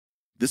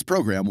This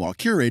program, while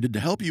curated to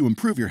help you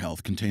improve your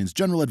health, contains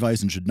general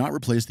advice and should not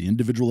replace the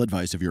individual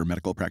advice of your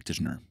medical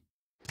practitioner.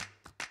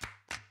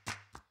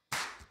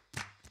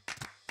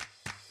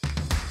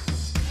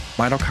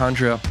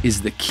 Mitochondria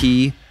is the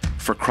key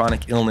for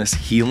chronic illness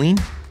healing.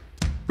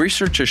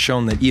 Research has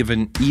shown that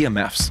even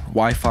EMFs,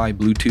 Wi-Fi,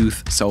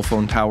 Bluetooth, cell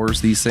phone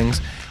towers, these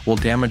things will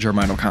damage our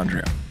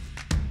mitochondria.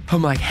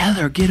 I'm like,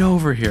 Heather, get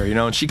over here,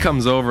 and she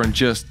comes over and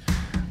just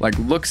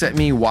looks at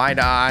me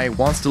wide-eye,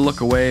 wants to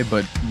look away,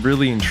 but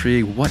really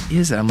intrigued. What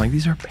is it? I'm like,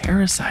 these are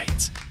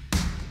parasites.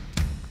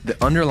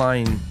 The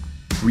underlying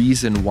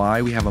reason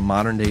why we have a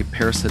modern-day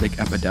parasitic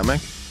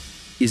epidemic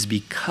is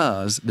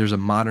because there's a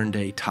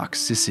modern-day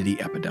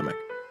toxicity epidemic.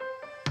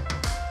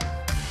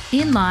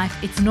 In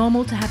life, it's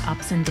normal to have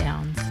ups and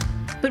downs.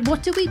 But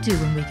what do we do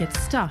when we get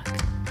stuck?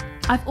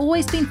 I've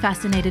always been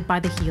fascinated by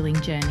the healing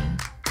journey.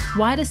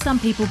 Why do some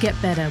people get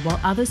better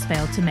while others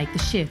fail to make the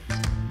shift?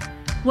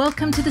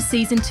 Welcome to the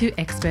Season 2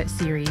 Expert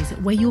Series,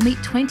 where you'll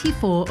meet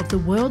 24 of the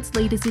world's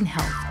leaders in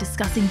health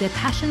discussing their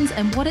passions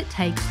and what it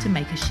takes to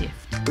make a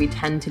shift. We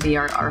tend to be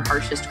our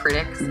harshest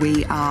critics.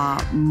 We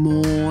are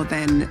more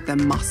than the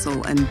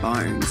muscle and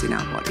bones in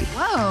our body.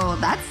 Whoa,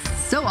 that's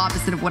so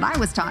opposite of what I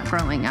was taught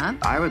growing up.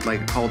 I would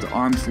like a call to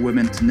arms for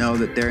women to know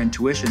that their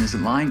intuition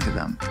isn't lying to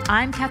them.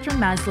 I'm Katherine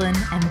Maslen,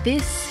 and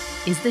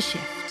this is The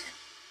Shift.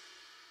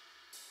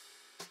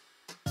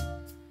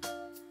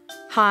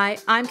 Hi,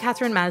 I'm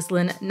Katherine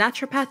Maslen,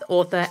 naturopath,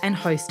 author, and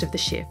host of The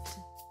Shift.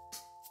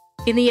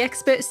 In the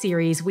Expert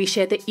Series, we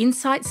share the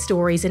insight,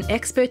 stories, and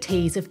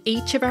expertise of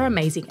each of our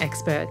amazing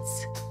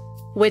experts.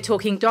 We're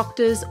talking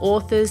doctors,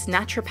 authors,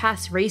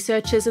 naturopaths,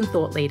 researchers, and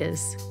thought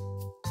leaders.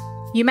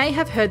 You may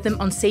have heard them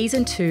on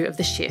Season 2 of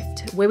The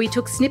Shift, where we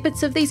took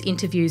snippets of these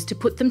interviews to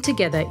put them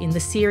together in the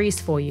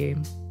series for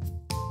you.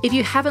 If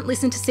you haven't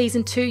listened to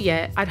Season 2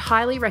 yet, I'd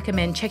highly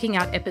recommend checking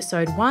out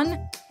Episode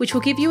 1, which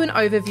will give you an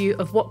overview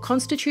of what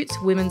constitutes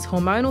women's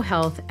hormonal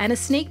health and a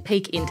sneak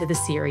peek into the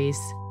series.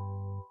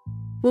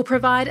 We'll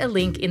provide a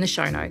link in the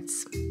show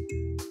notes.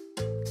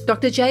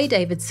 Dr. J.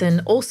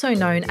 Davidson, also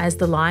known as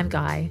the Lyme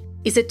Guy,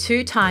 is a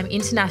 2-time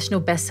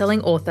international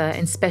best-selling author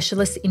and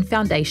specialist in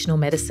foundational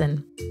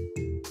medicine.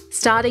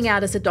 Starting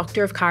out as a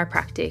doctor of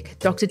chiropractic,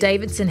 Dr.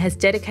 Davidson has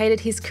dedicated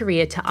his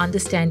career to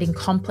understanding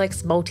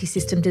complex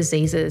multi-system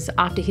diseases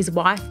after his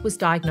wife was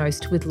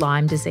diagnosed with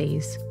Lyme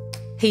disease.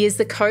 He is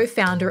the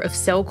co-founder of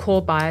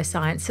CellCore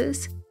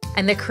Biosciences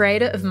and the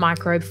creator of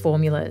Microbe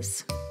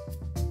Formulas.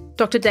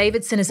 Dr.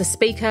 Davidson is a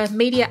speaker,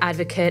 media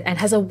advocate, and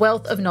has a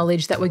wealth of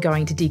knowledge that we're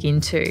going to dig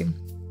into.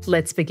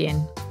 Let's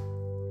begin.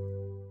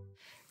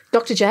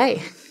 Dr.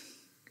 J,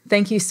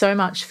 thank you so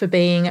much for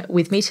being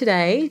with me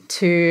today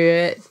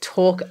to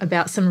talk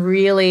about some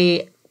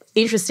really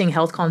interesting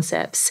health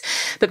concepts.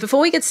 But before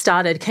we get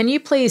started, can you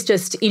please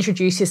just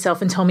introduce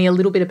yourself and tell me a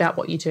little bit about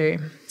what you do?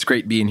 It's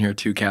great being here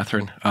too,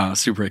 Katherine.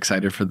 Super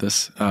excited for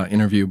this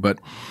interview. But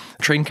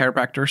trained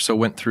chiropractor, so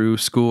went through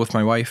school with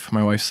my wife.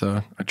 My wife's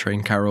a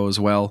trained chiro as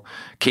well.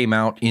 Came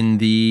out in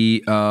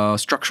the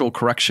structural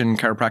correction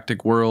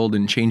chiropractic world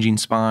and changing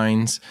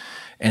spines.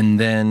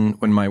 And then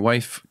when my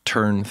wife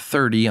turned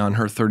 30 on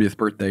her 30th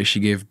birthday, she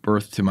gave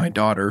birth to my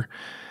daughter.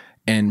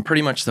 And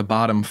pretty much the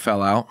bottom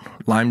fell out.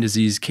 Lyme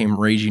disease came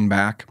raging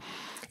back.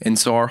 And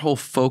so my whole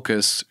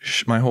focus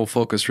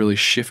really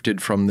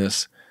shifted from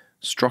this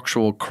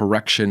structural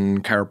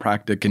correction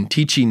chiropractic and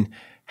teaching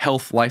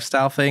health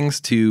lifestyle things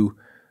to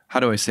how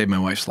do I save my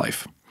wife's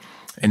life?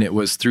 And it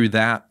was through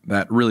that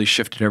really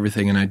shifted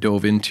everything. And I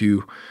dove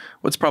into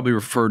what's probably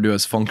referred to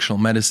as functional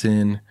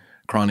medicine,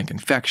 chronic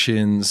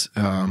infections,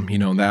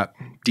 that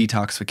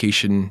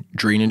detoxification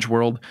drainage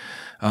world.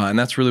 And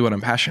that's really what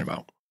I'm passionate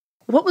about.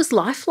 What was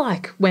life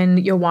like when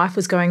your wife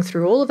was going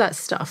through all of that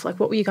stuff? What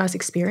were you guys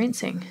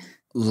experiencing?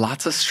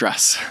 Lots of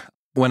stress.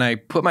 When I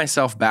put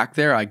myself back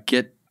there, I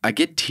get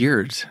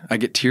tears. I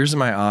get tears in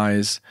my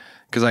eyes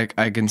because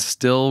I can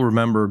still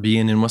remember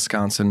being in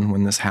Wisconsin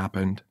when this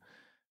happened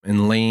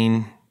and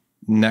laying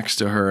next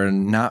to her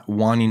and not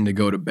wanting to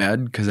go to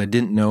bed because I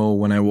didn't know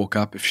when I woke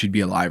up if she'd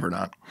be alive or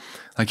not.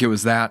 It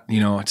was that,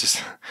 I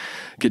just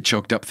get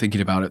choked up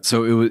thinking about it.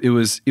 So it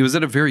was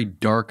at a very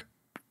dark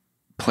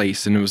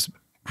place, and it was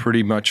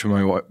pretty much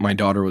when my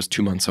daughter was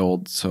 2 months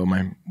old. So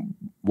my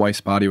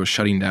wife's body was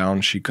shutting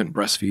down. She couldn't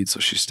breastfeed, so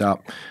she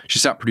stopped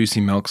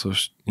producing milk. So,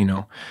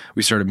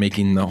 we started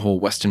making the whole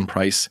Weston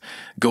Price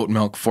goat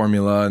milk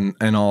formula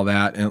and all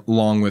that, and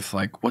along with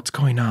what's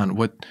going on?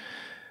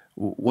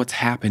 What's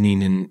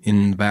happening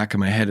in the back of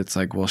my head? It's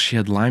well, she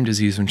had Lyme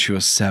disease when she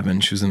was 7.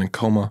 She was in a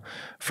coma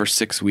for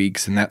 6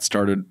 weeks, and that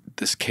started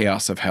this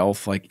chaos of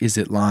health. Is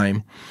it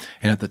Lyme?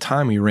 And at the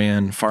time, we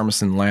ran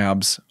Pharmacin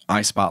Labs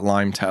iSpot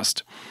Lyme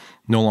test,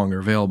 no longer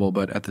available,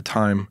 but at the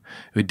time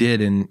we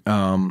did. And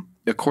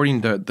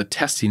according to the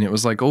testing, it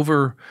was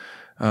over,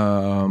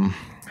 I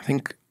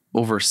think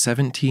over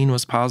 17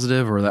 was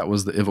positive, or that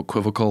was the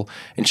equivocal,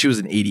 and she was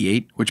an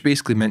 88, which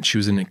basically meant she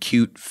was in an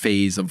acute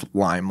phase of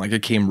Lyme,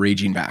 it came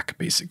raging back,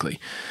 basically.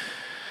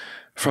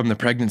 from the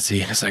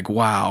pregnancy. And it's like,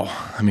 wow,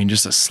 I mean,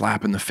 just a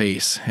slap in the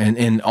face.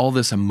 And all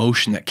this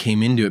emotion that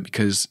came into it,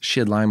 because she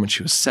had Lyme when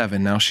she was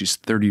 7. Now she's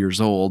 30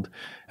 years old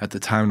at the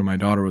time when my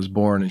daughter was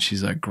born. And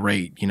she's like,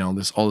 great,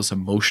 all this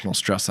emotional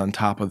stress on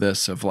top of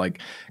this of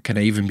like, can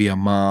I even be a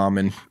mom?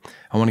 And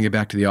I want to get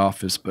back to the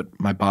office, but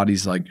my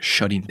body's like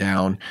shutting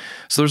down.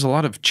 So there's a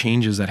lot of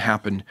changes that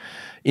happened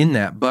in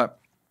that. But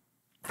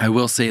I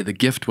will say the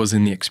gift was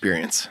in the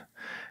experience.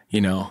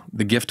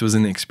 The gift was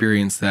in the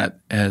experience that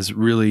has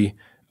really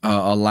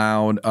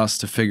allowed us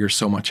to figure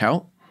so much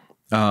out.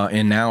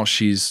 And now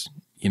she's,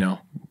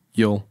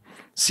 you'll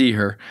see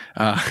her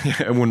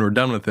when we're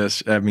done with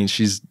this. I mean,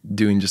 she's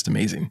doing just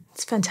amazing.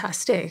 It's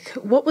fantastic.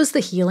 What was the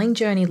healing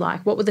journey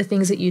like? What were the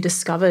things that you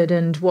discovered,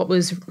 and what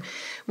was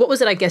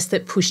it, I guess,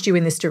 that pushed you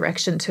in this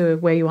direction to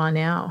where you are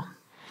now?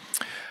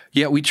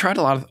 Yeah, we tried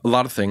a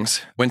lot of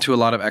things. Went to a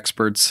lot of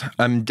experts.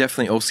 I'm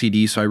definitely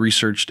OCD, so I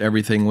researched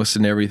everything,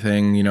 listened to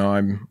everything.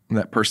 I'm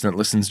that person that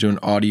listens to an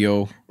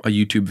audio, a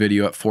YouTube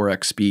video at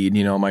 4x speed.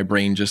 My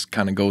brain just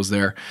kind of goes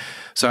there.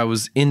 So I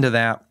was into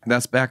that.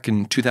 That's back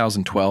in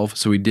 2012.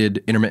 So we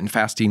did intermittent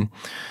fasting,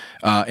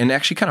 and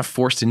actually kind of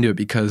forced into it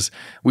because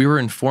we were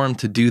informed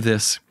to do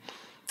this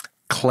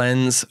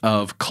cleanse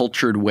of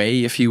cultured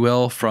whey, if you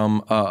will,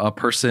 from a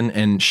person,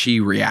 and she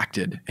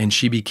reacted, and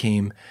she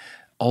became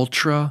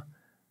ultra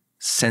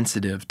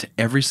sensitive to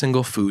every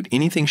single food,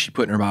 anything she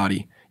put in her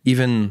body,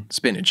 even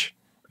spinach.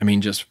 I mean,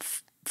 just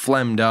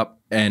phlegmed up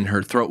and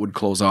her throat would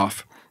close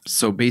off.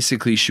 So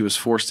basically she was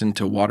forced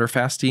into water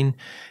fasting,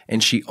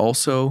 and she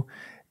also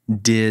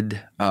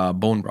did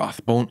bone broth,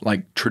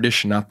 like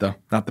tradition, not the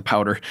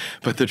powder,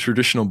 but the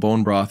traditional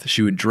bone broth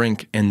she would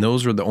drink. And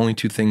those were the only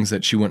two things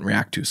that she wouldn't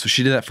react to. So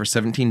she did that for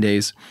 17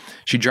 days.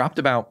 She dropped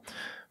about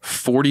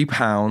 40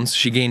 pounds.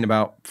 She gained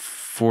about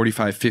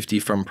 45, 50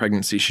 from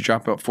pregnancy. She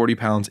dropped about 40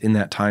 pounds in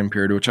that time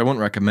period, which I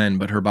wouldn't recommend,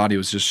 but her body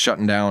was just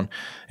shutting down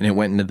and it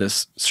went into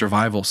this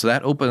survival. So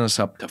that opened us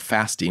up to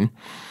fasting.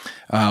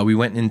 We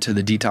went into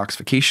the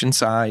detoxification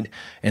side,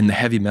 and the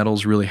heavy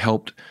metals really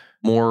helped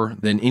more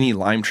than any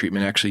Lyme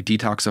treatment. Actually,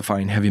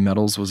 detoxifying heavy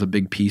metals was a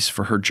big piece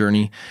for her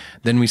journey.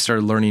 Then we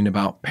started learning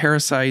about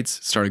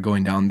parasites, started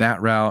going down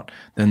that route,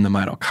 then the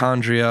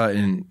mitochondria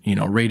and,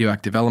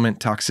 radioactive element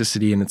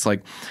toxicity. And it's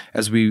like,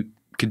 as we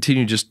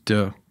continue just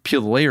to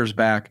peel the layers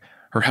back,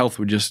 her health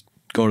would just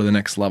go to the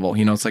next level.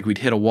 It's like we'd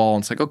hit a wall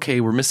and it's like,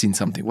 okay, we're missing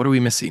something. What are we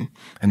missing?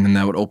 And then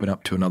that would open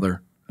up to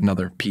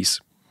another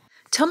piece.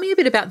 Tell me a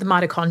bit about the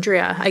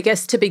mitochondria. I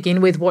guess to begin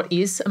with, what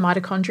is a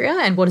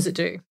mitochondria and what does it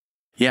do?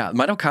 Yeah,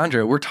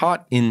 mitochondria, we're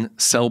taught in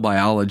cell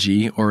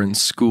biology or in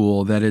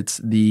school that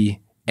it's the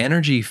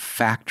energy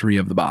factory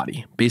of the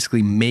body,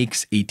 basically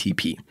makes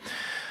ATP.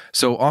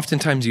 So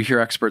oftentimes you hear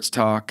experts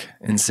talk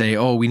and say,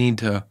 oh, we need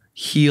to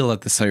heal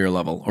at the cellular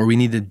level, or we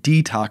need to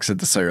detox at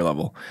the cellular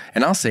level.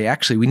 And I'll say,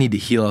 actually, we need to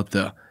heal at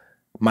the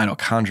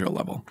mitochondrial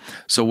level.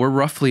 So we're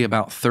roughly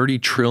about 30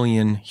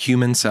 trillion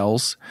human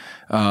cells.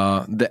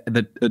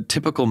 The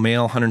typical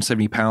male,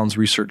 170 pounds,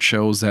 research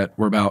shows that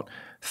we're about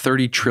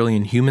 30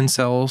 trillion human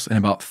cells and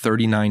about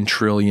 39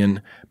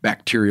 trillion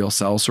bacterial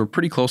cells. So we're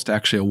pretty close to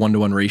actually a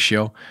 1-to-1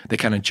 ratio. They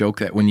kind of joke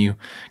that when you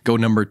go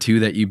number 2,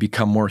 that you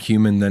become more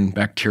human than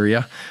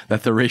bacteria,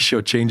 that the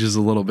ratio changes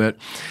a little bit.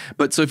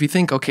 But so if you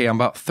think, okay, I'm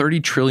about 30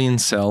 trillion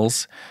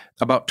cells,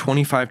 about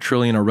 25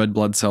 trillion are red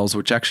blood cells,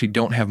 which actually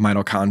don't have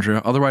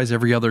mitochondria. Otherwise,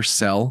 every other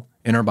cell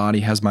in our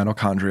body has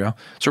mitochondria.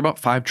 So about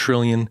 5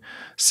 trillion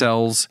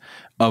cells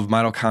of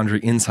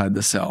mitochondria inside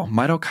the cell.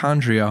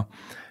 Mitochondria,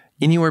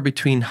 anywhere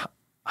between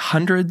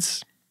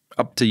hundreds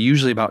up to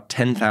usually about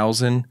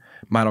 10,000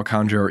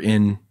 mitochondria are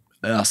in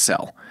a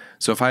cell.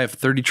 So if I have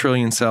 30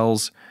 trillion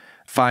cells,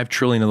 5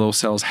 trillion of those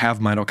cells have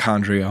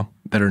mitochondria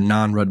that are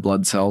non-red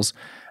blood cells,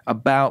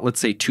 about, let's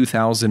say,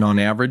 2,000 on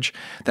average.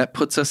 That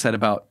puts us at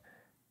about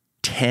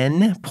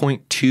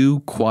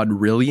 10.2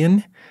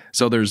 quadrillion.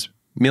 So there's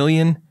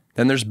million,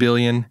 then there's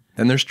billion,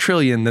 then there's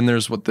trillion, then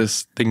there's what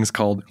this thing's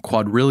called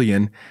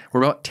quadrillion.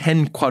 We're about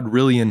 10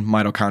 quadrillion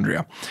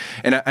mitochondria.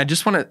 And I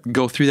just want to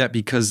go through that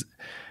because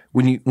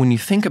when you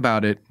think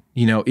about it,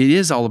 it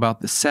is all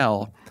about the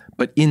cell,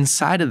 but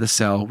inside of the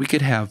cell, we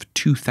could have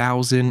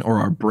 2,000, or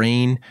our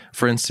brain,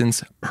 for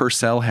instance, per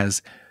cell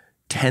has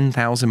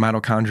 10,000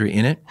 mitochondria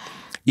in it.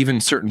 Even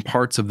certain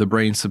parts of the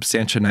brain,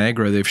 substantia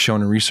nigra, they've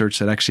shown in research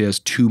that actually has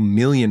 2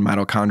 million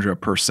mitochondria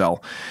per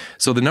cell.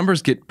 So the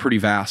numbers get pretty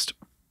vast.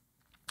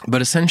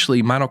 But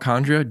essentially,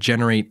 mitochondria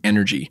generate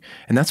energy.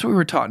 And that's what we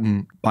were taught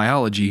in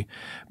biology.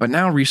 But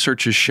now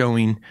research is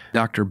showing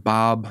Dr.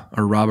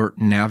 Robert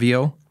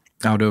Navio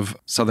out of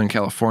Southern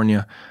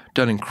California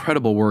done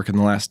incredible work in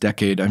the last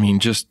decade. I mean,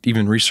 just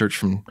even research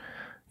from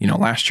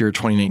last year,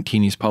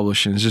 2019, he's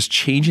published, and is just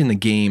changing the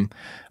game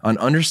on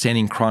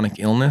understanding chronic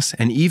illness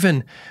and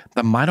even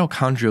the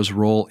mitochondria's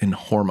role in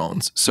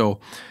hormones. So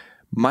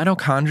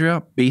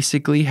mitochondria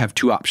basically have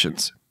 2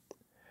 options.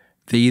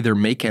 They either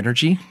make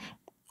energy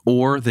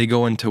or they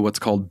go into what's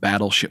called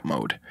battleship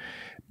mode.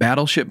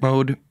 Battleship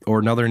mode, or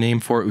another name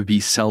for it, would be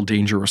cell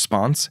danger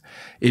response.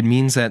 It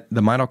means that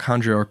the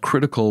mitochondria are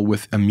critical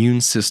with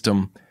immune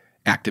system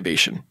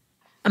activation.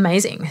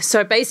 Amazing.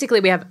 So basically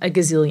we have a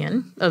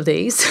gazillion of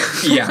these.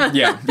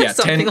 Yeah.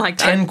 Something like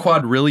that. 10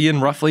 quadrillion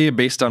roughly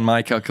based on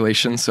my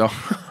calculations. So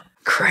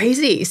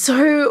crazy.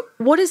 So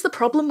what is the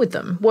problem with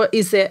them?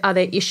 Are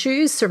there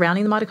issues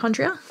surrounding the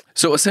mitochondria?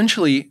 So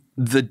essentially,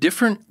 the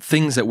different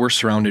things that we're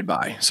surrounded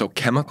by, so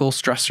chemical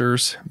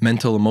stressors,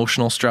 mental,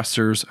 emotional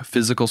stressors,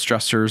 physical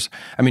stressors.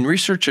 I mean,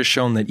 research has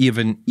shown that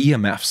even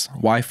EMFs,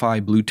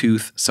 Wi-Fi,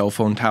 Bluetooth, cell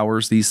phone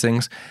towers, these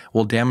things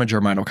will damage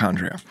our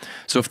mitochondria.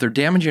 So if they're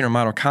damaging our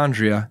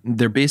mitochondria,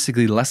 they're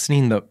basically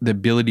lessening the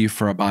ability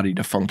for our body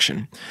to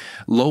function.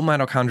 Low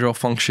mitochondrial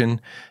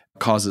function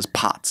causes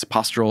POTS,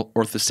 postural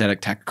orthostatic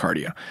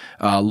tachycardia.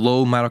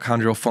 Low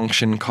mitochondrial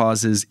function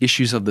causes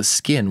issues of the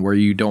skin where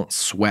you don't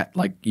sweat,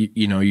 like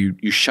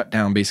you shut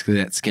down basically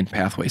that skin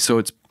pathway.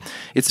 So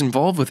it's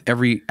involved with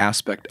every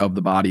aspect of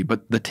the body.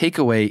 But the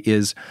takeaway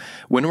is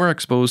when we're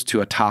exposed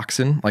to a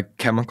toxin, like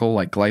chemical,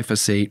 like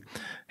glyphosate,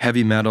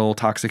 heavy metal,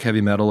 toxic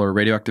heavy metal, or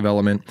radioactive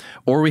element,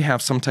 or we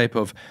have some type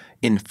of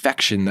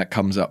infection that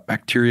comes up,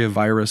 bacteria,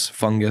 virus,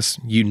 fungus,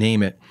 you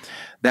name it,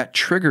 that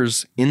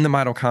triggers in the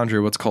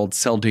mitochondria what's called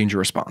cell danger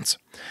response.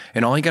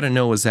 And all you got to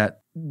know is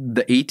that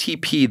the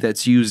ATP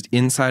that's used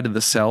inside of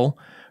the cell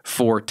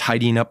for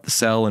tidying up the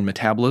cell and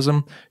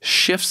metabolism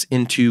shifts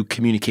into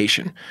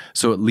communication.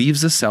 So it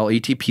leaves the cell,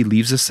 ATP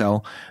leaves the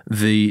cell.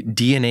 The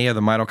DNA of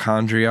the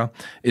mitochondria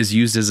is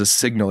used as a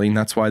signaling.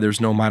 That's why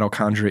there's no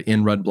mitochondria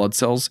in red blood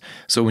cells.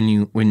 So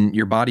when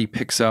your body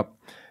picks up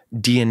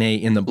DNA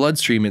in the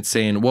bloodstream, it's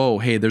saying, whoa,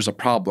 hey, there's a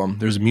problem.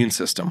 There's immune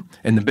system.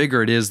 And the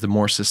bigger it is, the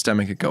more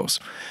systemic it goes.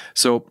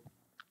 So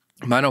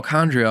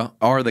mitochondria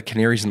are the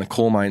canaries in the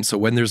coal mine. So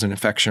when there's an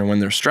infection or when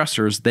there's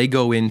stressors, they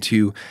go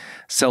into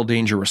cell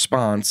danger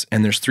response.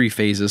 And there's 3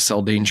 phases: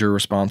 cell danger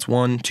response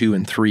 1, 2,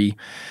 and 3.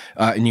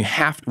 And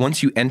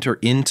once you enter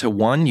into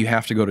 1, you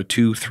have to go to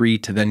 2, 3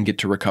 to then get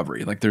to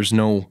recovery. Like there's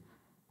no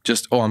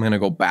just, I'm going to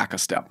go back a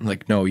step.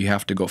 Like, no, you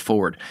have to go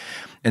forward.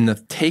 And the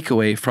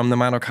takeaway from the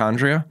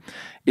mitochondria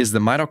is the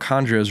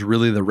mitochondria is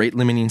really the rate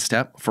limiting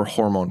step for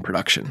hormone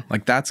production.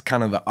 Like that's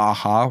kind of the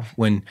aha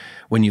when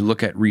you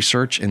look at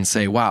research and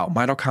say, wow,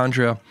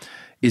 mitochondria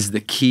is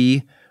the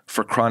key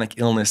for chronic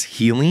illness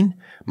healing.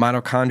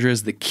 Mitochondria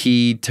is the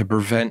key to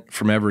prevent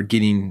from ever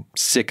getting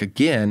sick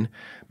again,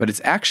 but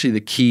it's actually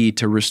the key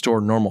to restore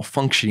normal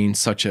functioning,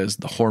 such as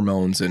the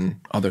hormones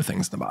and other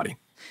things in the body.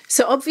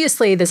 So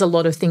obviously there's a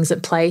lot of things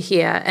at play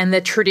here, and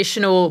the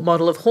traditional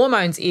model of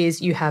hormones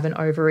is you have an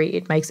ovary,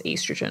 it makes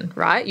estrogen,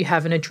 right? You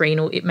have an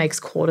adrenal, it makes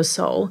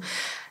cortisol.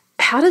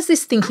 How does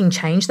this thinking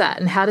change that,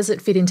 and how does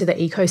it fit into the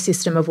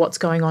ecosystem of what's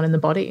going on in the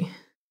body?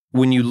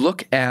 When you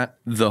look at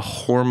the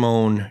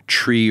hormone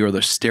tree or the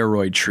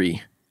steroid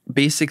tree,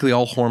 basically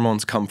all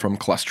hormones come from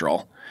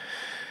cholesterol,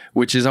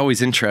 which is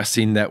always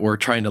interesting that we're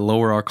trying to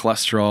lower our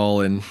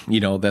cholesterol and,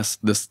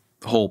 this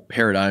whole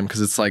paradigm, because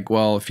it's like,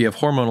 well, if you have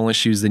hormonal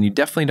issues, then you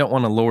definitely don't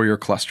want to lower your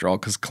cholesterol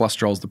because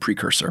cholesterol is the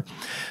precursor.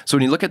 So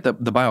when you look at the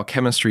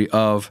biochemistry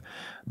of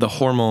the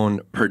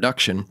hormone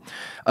production,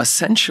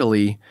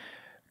 essentially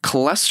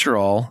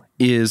cholesterol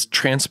is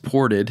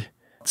transported.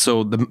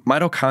 So the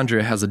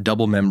mitochondria has a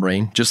double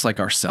membrane, just like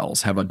our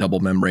cells have a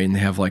double membrane. They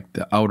have like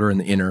the outer and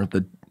the inner,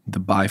 the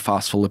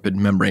biphospholipid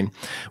membrane.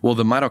 Well,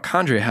 the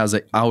mitochondria has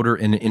an outer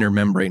and an inner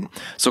membrane.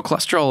 So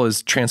cholesterol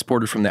is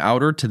transported from the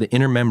outer to the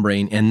inner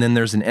membrane, and then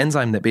there's an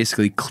enzyme that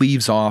basically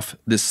cleaves off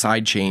this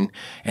side chain,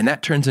 and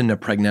that turns into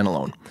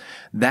pregnenolone.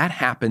 That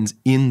happens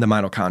in the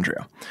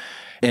mitochondria.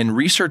 And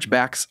research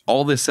backs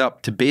all this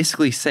up to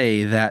basically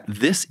say that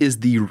this is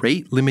the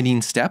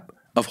rate-limiting step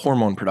of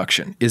hormone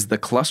production, is the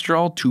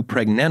cholesterol to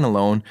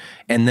pregnenolone,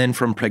 and then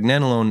from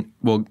pregnenolone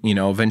we'll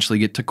eventually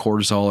get to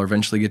cortisol, or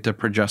eventually get to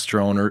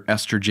progesterone or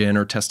estrogen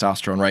or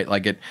testosterone, right?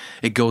 Like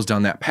it goes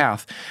down that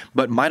path.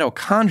 But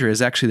mitochondria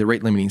is actually the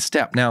rate limiting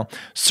step. Now,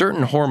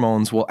 certain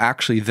hormones will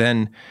actually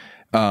then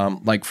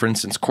like for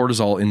instance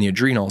cortisol in the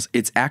adrenals,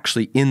 it's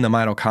actually in the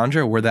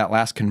mitochondria where that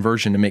last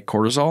conversion to make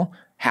cortisol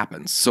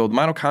happens. So the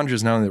mitochondria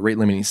is not only the rate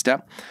limiting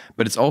step,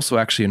 but it's also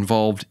actually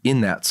involved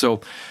in that.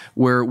 So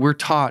where we're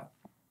taught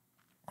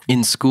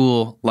in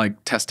school,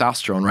 like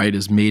testosterone, right,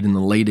 is made in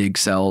the Leydig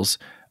cells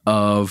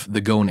of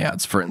the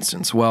gonads, for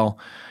instance. Well,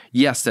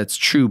 yes, that's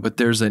true, but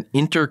there's an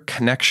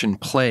interconnection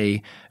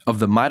play of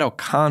the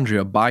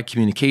mitochondria by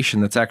communication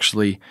that's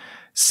actually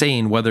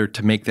saying whether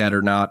to make that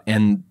or not.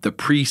 And the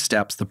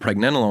pre-steps, the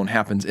pregnenolone,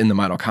 happens in the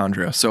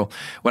mitochondria. So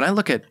when I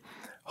look at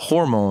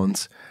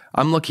hormones,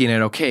 I'm looking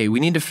at, okay, we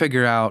need to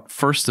figure out,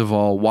 first of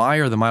all, why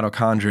are the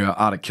mitochondria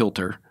out of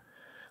kilter?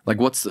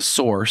 Like, what's the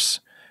source?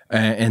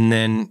 And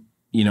then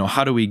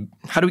how do we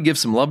give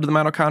some love to the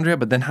mitochondria,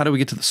 but then how do we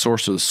get to the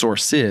source or the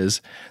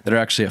sources that are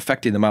actually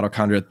affecting the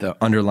mitochondria at the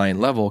underlying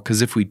level?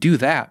 Because if we do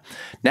that,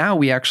 now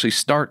we actually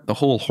start the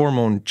whole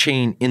hormone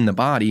chain in the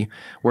body,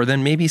 where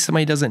then maybe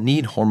somebody doesn't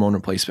need hormone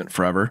replacement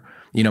forever.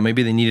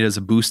 Maybe they need it as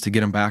a boost to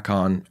get them back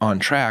on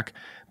track.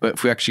 But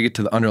if we actually get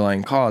to the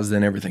underlying cause,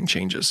 then everything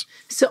changes.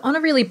 So on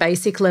a really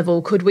basic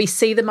level, could we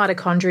see the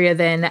mitochondria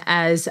then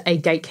as a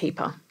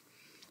gatekeeper?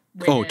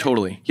 Oh,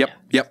 totally. Yep.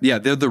 Yeah,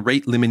 they're the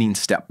rate limiting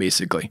step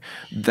basically.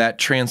 That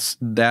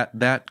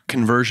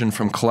conversion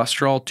from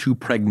cholesterol to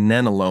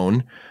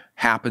pregnenolone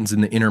happens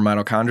in the inner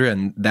mitochondria,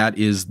 and that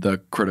is the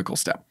critical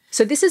step.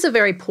 So this is a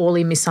very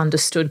poorly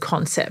misunderstood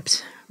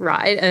concept,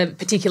 right?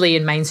 Particularly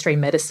in mainstream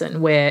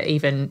medicine, where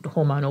even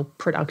hormonal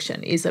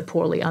production is a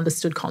poorly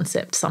understood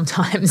concept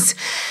sometimes.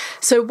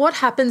 So what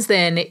happens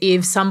then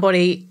if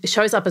somebody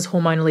shows up as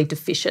hormonally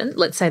deficient?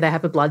 Let's say they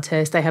have a blood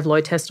test, they have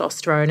low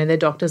testosterone, and their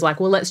doctor's like,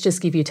 well, let's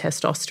just give you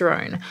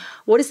testosterone.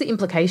 What is the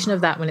implication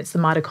of that when it's the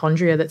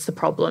mitochondria that's the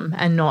problem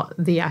and not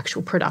the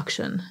actual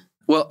production?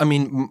 Well, I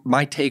mean,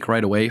 my take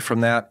right away from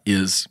that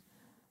is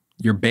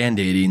you're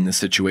band-aiding the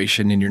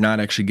situation and you're not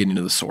actually getting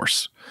to the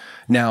source.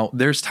 Now,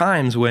 there's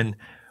times when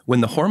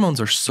the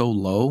hormones are so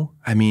low,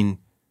 I mean,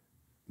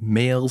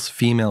 males,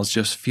 females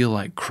just feel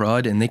like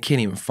crud and they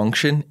can't even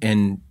function,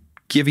 and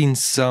giving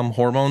some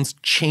hormones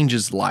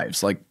changes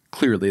lives. Like,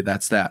 clearly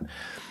that's that.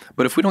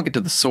 But if we don't get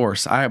to the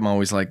source, I am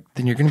always like,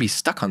 then you're going to be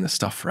stuck on this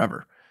stuff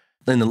forever.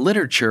 In the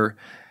literature,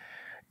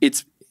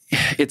 it's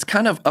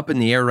kind of up in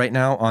the air right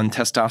now on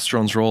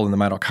testosterone's role in the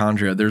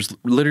mitochondria. There's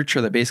literature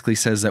that basically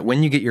says that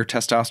when you get your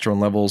testosterone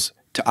levels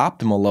to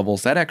optimal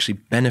levels, that actually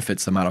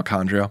benefits the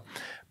mitochondria.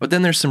 But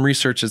then there's some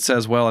research that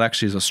says, well, it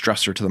actually is a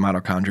stressor to the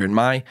mitochondria. And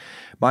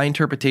my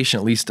interpretation,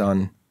 at least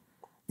on,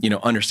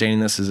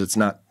 understanding this, is it's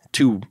not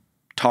too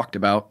talked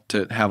about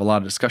to have a lot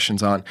of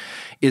discussions on,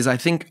 is I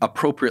think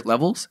appropriate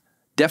levels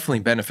definitely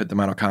benefit the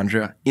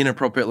mitochondria.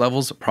 Inappropriate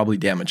levels probably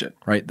damage it,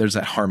 right? There's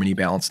that harmony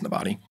balance in the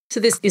body. So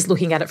this is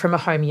looking at it from a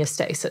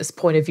homeostasis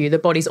point of view. The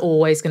body's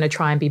always going to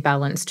try and be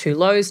balanced. Too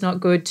low is not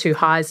good, too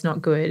high is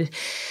not good.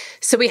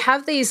 So we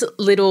have these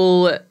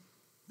little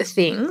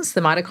things,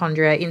 the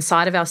mitochondria,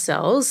 inside of our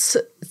cells,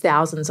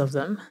 thousands of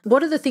them.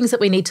 What are the things that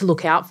we need to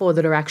look out for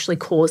that are actually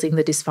causing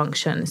the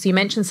dysfunction? So you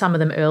mentioned some of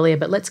them earlier,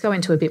 but let's go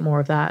into a bit more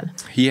of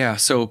that. Yeah,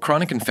 so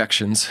chronic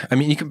infections. I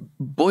mean, you can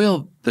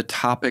boil the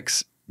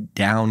topics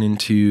down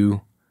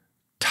into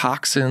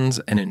toxins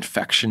and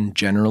infection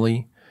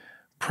generally.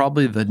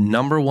 Probably the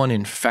number one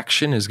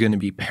infection is going to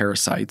be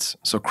parasites.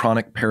 So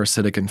chronic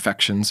parasitic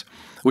infections,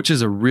 which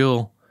is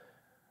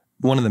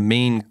one of the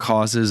main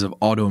causes of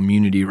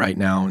autoimmunity right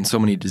now. And so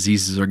many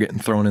diseases are getting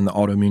thrown in the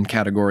autoimmune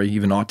category,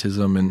 even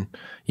autism and,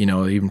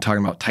 even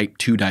talking about type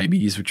 2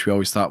 diabetes, which we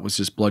always thought was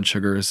just blood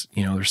sugars.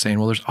 They're saying,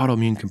 well, there's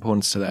autoimmune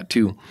components to that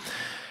too.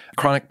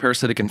 Chronic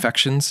parasitic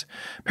infections.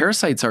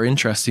 Parasites are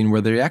interesting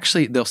where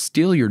they'll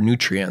steal your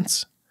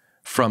nutrients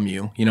from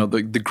you.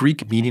 The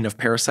Greek meaning of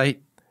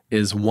parasite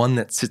is one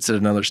that sits at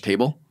another's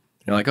table.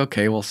 You're like,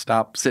 okay, well,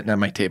 stop sitting at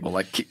my table.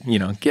 Like,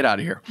 get out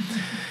of here.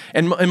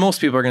 And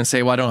most people are going to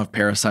say, well, I don't have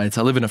parasites.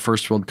 I live in a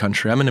first world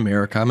country. I'm in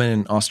America. I'm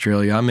in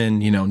Australia. I'm in,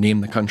 name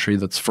the country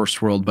that's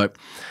first world. But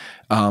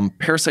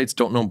parasites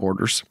don't know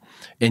borders.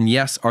 And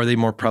yes, are they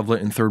more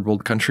prevalent in third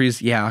world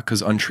countries? Yeah,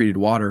 because untreated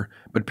water.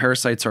 But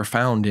parasites are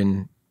found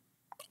in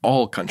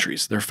all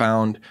countries. They're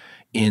found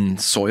in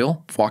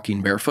soil,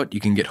 walking barefoot. You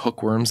can get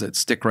hookworms that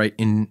stick right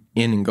in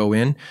and go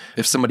in.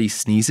 If somebody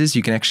sneezes,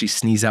 you can actually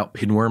sneeze out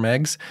pinworm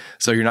eggs.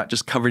 So you're not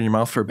just covering your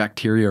mouth for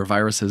bacteria or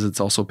viruses, it's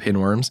also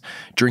pinworms.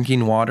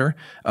 Drinking water,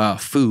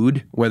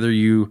 food, whether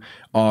you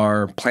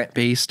are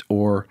plant-based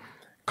or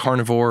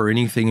carnivore or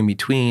anything in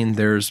between,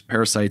 there's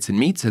parasites in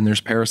meats and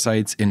there's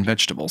parasites in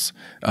vegetables.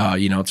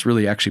 It's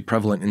really actually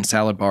prevalent in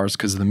salad bars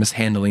because of the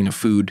mishandling of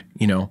food,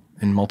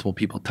 and multiple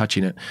people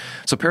touching it.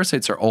 So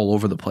parasites are all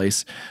over the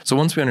place. So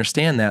once we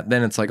understand that,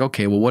 then it's like,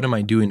 okay, well, what am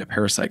I doing to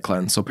parasite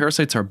cleanse? So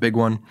parasites are a big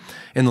one.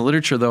 In the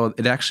literature, though,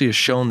 it actually is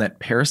shown that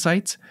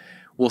parasites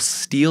will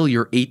steal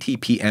your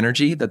ATP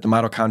energy that the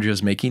mitochondria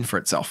is making for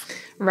itself.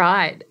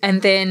 Right.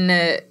 And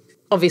then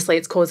obviously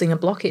it's causing a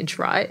blockage,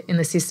 right, in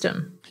the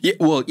system. Yeah,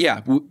 well,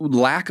 yeah,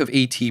 lack of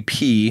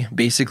ATP,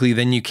 basically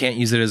then you can't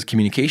use it as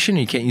communication,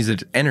 you can't use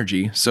it as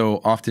energy. So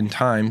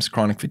oftentimes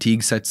chronic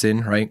fatigue sets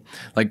in, right?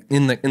 Like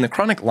in the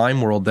chronic Lyme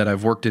world that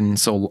I've worked in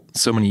so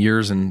many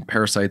years in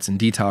parasites and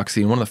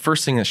detoxing, one of the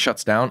first things that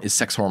shuts down is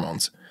sex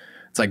hormones.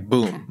 It's like,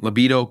 boom,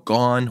 libido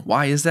gone.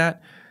 Why is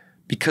that?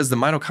 Because the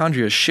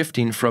mitochondria is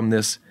shifting from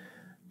this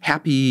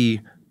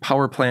happy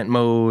power plant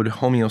mode,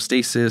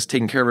 homeostasis,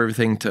 taking care of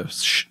everything, to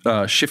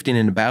shifting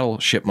into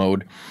battleship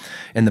mode.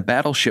 And the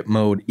battleship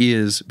mode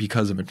is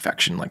because of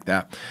infection like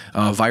that.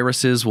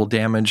 Viruses will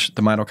damage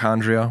the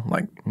mitochondria,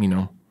 like,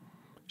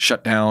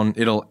 shut down.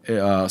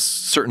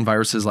 Certain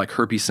viruses like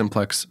herpes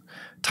simplex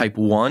type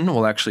 1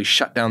 will actually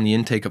shut down the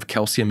intake of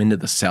calcium into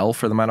the cell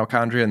for the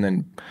mitochondria and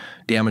then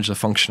damage the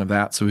function of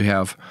that. So we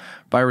have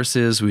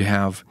viruses, we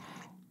have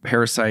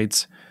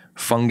parasites,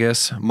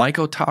 fungus,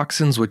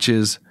 mycotoxins, which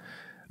is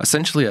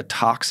essentially a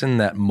toxin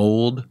that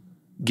mold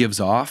gives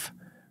off,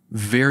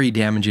 very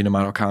damaging to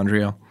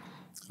mitochondria.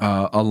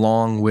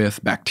 Along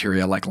with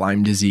bacteria like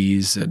Lyme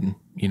disease and,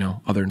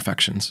 other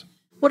infections.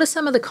 What are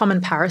some of the common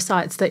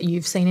parasites that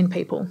you've seen in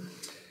people?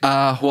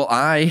 Well,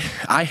 I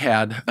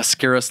had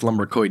Ascaris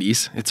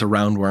lumbricoides. It's a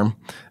roundworm,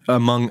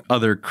 among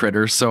other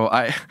critters. So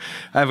I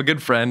have a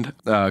good friend,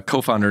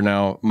 co-founder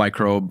now,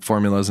 Microbe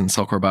Formulas and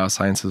CellCore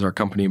Biosciences, our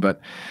company, but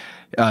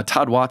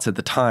Todd Watts at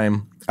the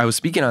time, I was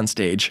speaking on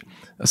stage.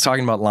 I was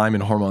talking about Lyme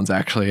and hormones,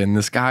 actually, and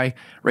this guy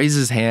raises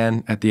his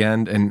hand at the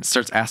end and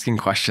starts asking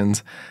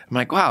questions. I'm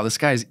like, wow, this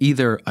guy's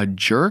either a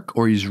jerk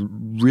or he's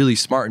really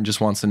smart and just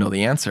wants to know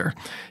the answer.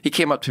 He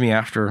came up to me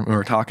after we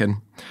were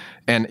talking,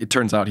 and it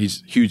turns out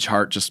he's huge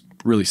heart, just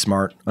really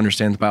smart,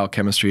 understands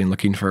biochemistry and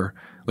looking for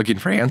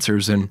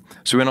answers. And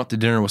so we went out to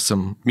dinner with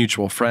some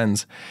mutual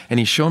friends, and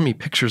he's showing me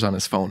pictures on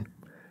his phone.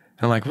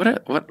 And I'm like,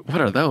 what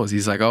are those?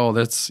 He's like, oh,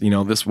 that's,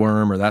 this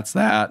worm or that's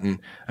that. And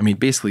I mean,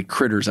 basically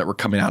critters that were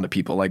coming out of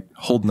people, like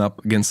holding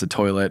up against the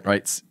toilet,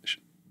 right?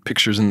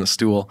 Pictures in the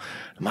stool.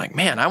 I'm like,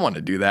 man, I want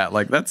to do that.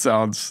 Like, that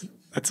sounds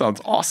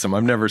awesome.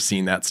 I've never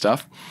seen that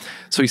stuff.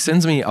 So he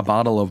sends me a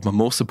bottle of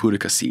mimosa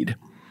pudica seed.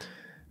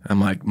 I'm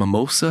like,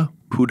 mimosa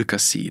pudica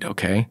seed,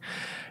 okay.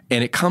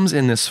 And it comes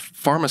in this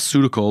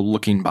pharmaceutical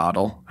looking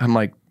bottle. I'm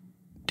like,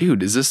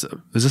 dude, is this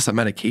a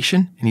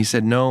medication? And he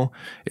said, no,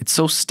 it's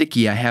so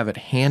sticky, I have it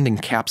hand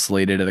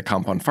encapsulated at a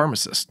compound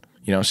pharmacist.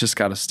 It's just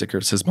got a sticker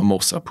that says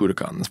mimosa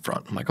pudica on the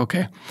front. I'm like,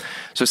 okay.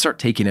 So I start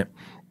taking it.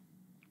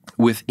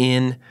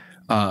 Within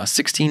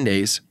 16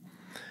 days,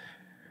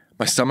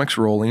 my stomach's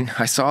rolling.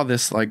 I saw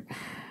this like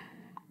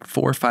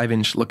 4 or 5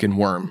 inch looking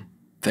worm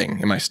thing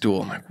in my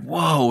stool. I'm like,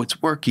 whoa,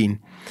 it's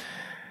working.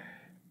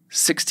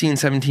 16,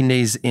 17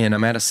 days in,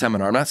 I'm at a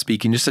seminar. I'm not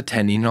speaking, just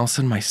attending. And all of a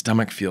sudden my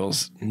stomach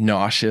feels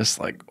nauseous.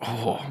 Like,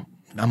 oh,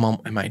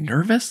 am I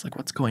nervous? Like,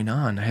 what's going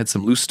on? I had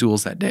some loose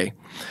stools that day.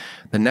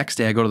 The next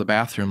day I go to the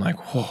bathroom,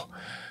 like, whoa,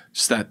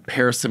 just that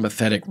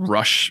parasympathetic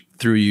rush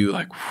through you.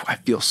 Like, I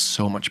feel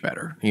so much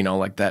better.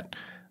 Like that.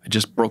 I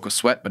just broke a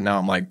sweat, but now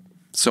I'm like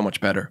so much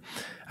better.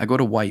 I go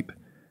to wipe.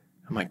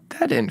 I'm like,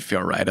 that didn't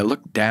feel right. I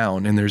look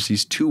down and there's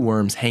these 2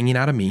 worms hanging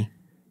out of me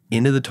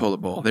into the toilet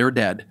bowl. They were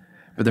dead,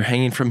 but they're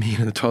hanging from me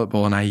in the toilet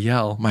bowl. And I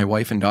yell. My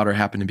wife and daughter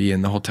happen to be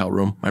in the hotel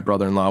room. My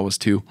brother-in-law was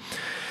too.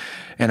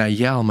 And I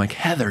yell. I'm like,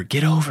 Heather,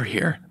 get over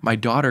here. My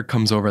daughter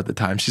comes over at the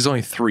time. She's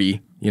only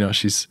 3.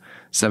 She's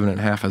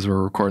 7.5 as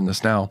we're recording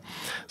this now.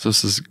 So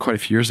this is quite a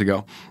few years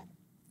ago.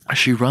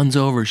 She runs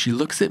over. She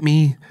looks at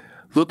me,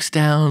 looks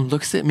down,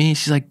 looks at me.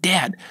 She's like,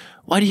 Dad,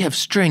 why do you have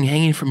string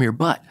hanging from your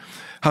butt?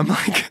 I'm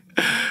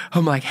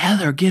like,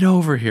 Heather, get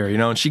over here.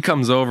 And she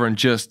comes over and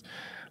just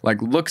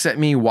like looks at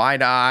me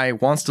wide eye,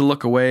 wants to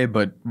look away,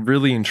 but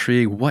really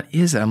intrigued. What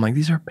is it? I'm like,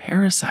 these are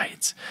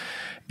parasites.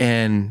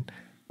 And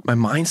my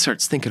mind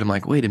starts thinking, I'm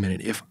like, wait a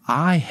minute. If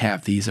I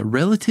have these, a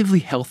relatively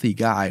healthy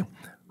guy,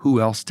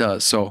 who else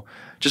does? So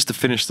just to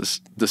finish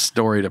this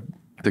story,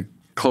 to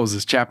close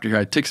this chapter here,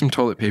 I take some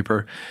toilet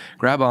paper,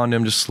 grab onto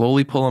them, just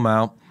slowly pull them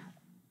out,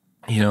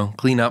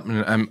 clean up.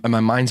 And my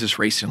mind's just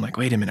racing. I'm like,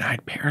 wait a minute, I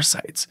had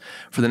parasites.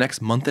 For the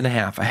next month and a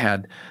half, I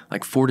had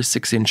like 4 to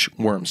 6 inch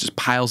worms, just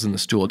piles in the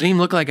stool. It didn't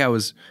even look like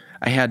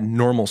I had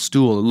normal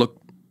stool. It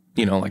looked,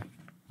 like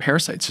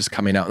parasites just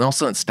coming out. And all of a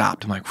sudden it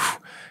stopped. I'm like,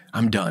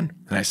 I'm done.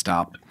 And I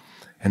stopped.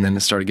 And then I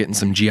started getting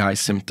some GI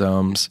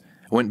symptoms.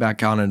 I went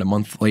back on it a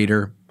month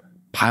later,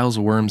 piles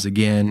of worms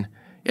again.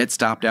 It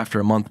stopped after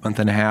a month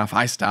and a half.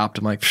 I stopped.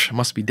 I'm like, I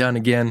must be done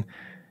again.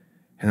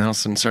 And then all of a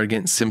sudden started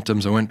getting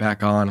symptoms. I went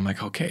back on. I'm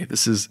like, okay,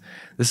 this is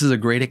a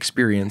great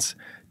experience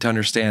to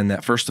understand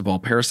that, first of all,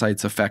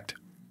 parasites affect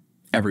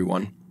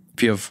everyone.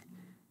 If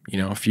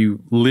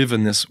you live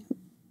in this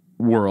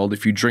world,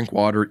 if you drink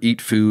water, eat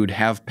food,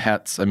 have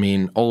pets,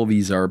 all of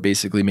these are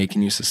basically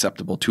making you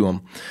susceptible to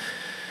them.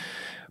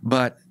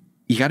 But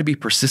you got to be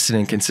persistent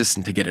and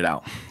consistent to get it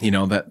out.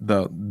 That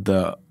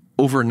the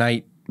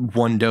overnight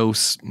 1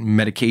 dose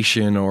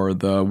medication or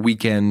the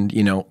weekend,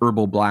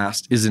 herbal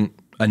blast isn't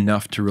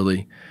enough to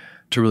really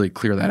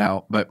clear that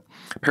out. But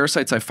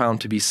parasites I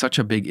found to be such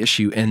a big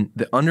issue, and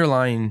the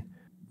underlying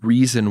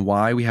reason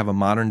why we have a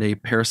modern day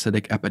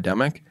parasitic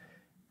epidemic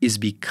is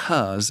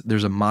because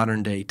there's a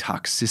modern day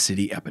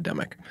toxicity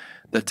epidemic.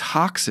 The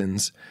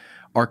toxins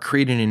are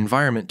creating an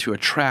environment to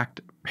attract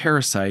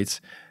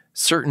parasites.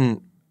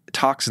 Certain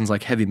toxins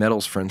like heavy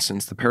metals, for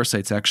instance, the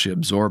parasites actually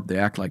absorb. They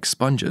act like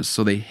sponges.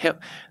 So they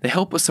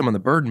help with some of the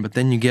burden, but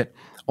then you get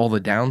all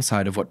the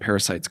downside of what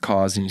parasites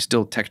cause, and you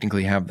still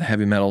technically have the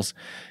heavy metals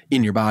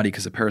in your body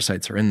because the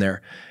parasites are in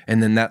there.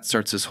 And then that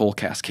starts this whole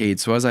cascade.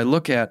 So as I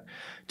look at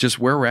just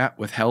where we're at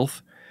with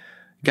health,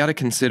 got to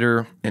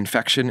consider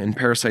infection and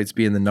parasites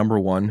being the number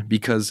one,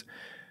 because,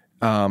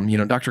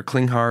 Dr.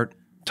 Klinghardt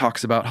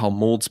talks about how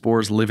mold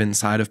spores live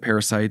inside of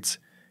parasites.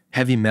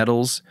 Heavy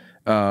metals,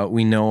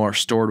 we know, are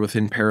stored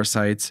within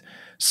parasites.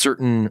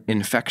 Certain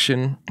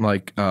infection,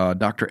 like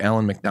Dr.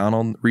 Alan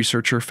McDonald,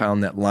 researcher,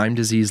 found that Lyme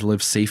disease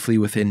lives safely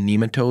within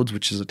nematodes,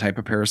 which is a type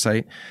of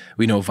parasite.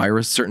 We know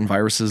certain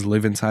viruses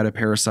live inside of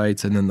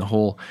parasites, and then the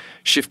whole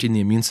shifting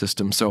the immune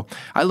system. So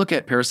I look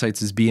at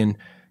parasites as being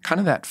kind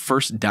of that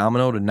first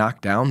domino to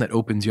knock down that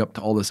opens you up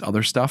to all this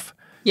other stuff.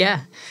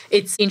 Yeah,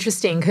 it's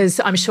interesting because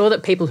I'm sure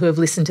that people who have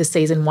listened to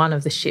season 1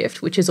 of The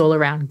Shift, which is all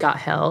around gut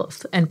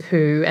health and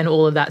poo and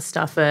all of that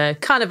stuff, are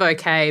kind of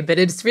okay, but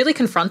it's really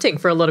confronting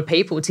for a lot of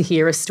people to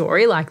hear a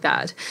story like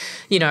that,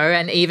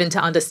 and even to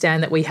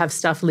understand that we have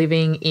stuff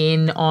living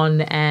in,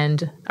 on,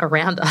 and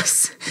around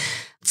us.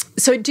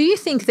 So do you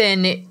think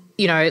then,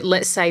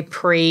 let's say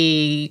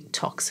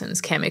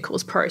pre-toxins,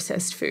 chemicals,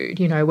 processed food,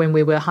 when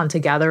we were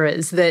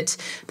hunter-gatherers, that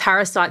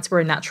parasites were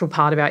a natural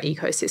part of our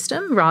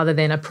ecosystem rather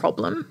than a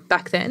problem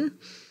back then?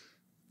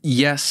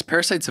 Yes,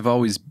 parasites have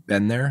always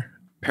been there.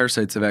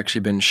 Parasites have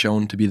actually been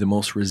shown to be the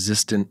most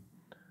resistant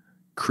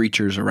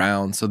creatures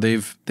around. So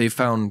they've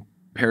found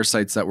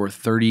parasites that were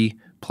 30+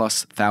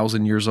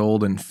 thousand years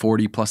old and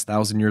 40+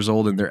 thousand years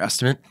old in their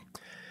estimate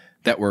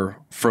that were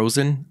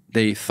frozen.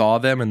 They thaw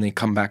them and they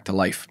come back to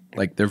life.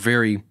 Like they're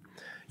very,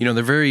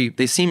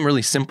 they seem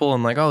really simple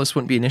and like, oh, this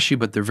wouldn't be an issue,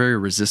 but they're very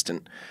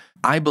resistant.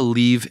 I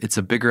believe it's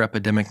a bigger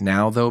epidemic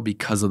now though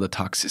because of the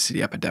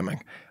toxicity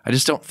epidemic. I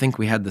just don't think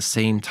we had the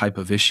same type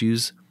of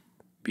issues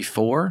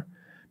before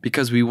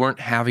because we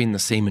weren't having the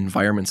same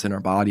environments in our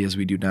body as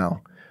we do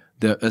now.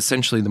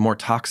 Essentially, the more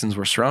toxins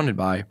we're surrounded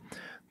by,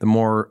 the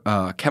more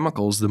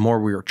chemicals, the more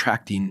we were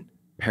attracting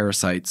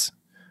parasites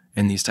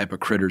and these type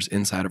of critters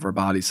inside of our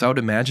body. So I would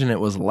imagine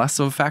it was less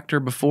of a factor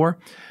before,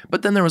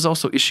 but then there was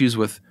also issues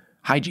with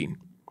hygiene,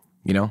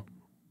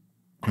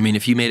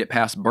 if you made it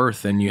past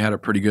birth, then you had a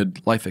pretty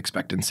good life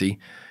expectancy,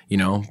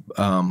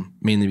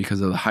 mainly because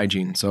of the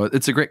hygiene. So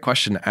it's a great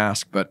question to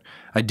ask, but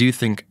I do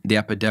think the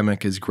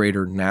epidemic is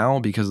greater now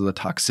because of the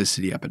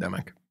toxicity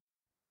epidemic.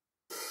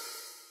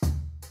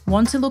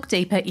 Want to look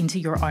deeper into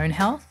your own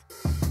health?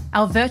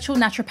 Our virtual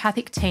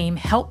naturopathic team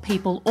help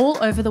people all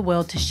over the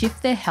world to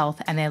shift their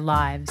health and their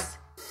lives.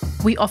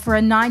 We offer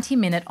a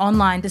 90-minute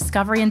online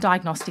discovery and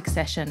diagnostic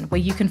session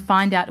where you can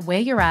find out where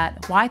you're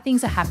at, why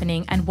things are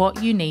happening, and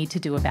what you need to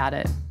do about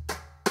it.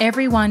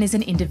 Everyone is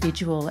an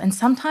individual, and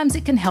sometimes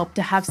it can help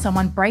to have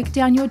someone break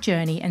down your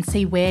journey and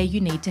see where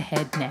you need to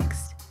head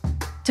next.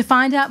 To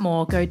find out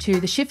more, go to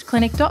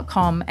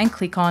theshiftclinic.com and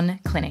click on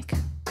Clinic.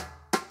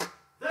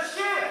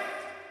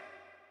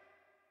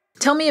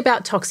 Tell me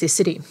about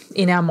toxicity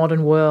in our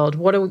modern world.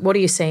 What are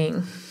you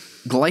seeing?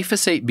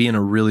 Glyphosate being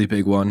a really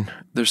big one.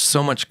 There's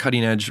so much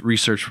cutting-edge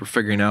research we're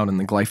figuring out in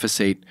the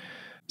glyphosate.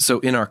 So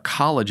in our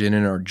collagen,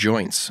 in our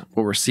joints,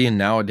 what we're seeing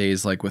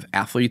nowadays, like with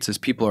athletes, is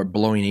people are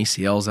blowing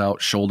ACLs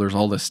out, shoulders,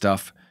 all this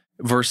stuff,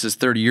 versus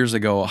 30 years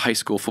ago, a high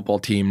school football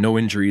team, no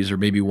injuries or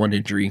maybe one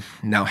injury.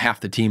 Now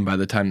half the team by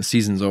the time the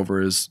season's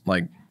over is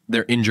like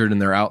they're injured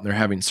and they're out and they're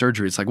having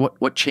surgery. It's like,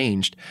 what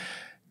changed?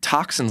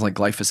 Toxins like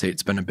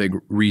glyphosate's been a big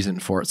reason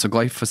for it. So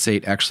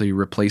glyphosate actually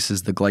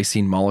replaces the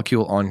glycine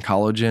molecule on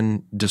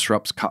collagen,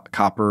 disrupts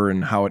copper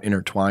and how it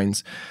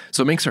intertwines.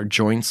 So it makes our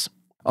joints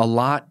a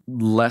lot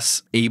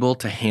less able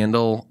to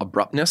handle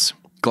abruptness.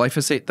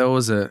 Glyphosate, though,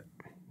 is it's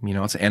an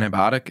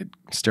antibiotic. It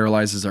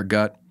sterilizes our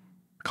gut,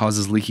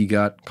 causes leaky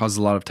gut, causes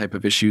a lot of type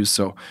of issues.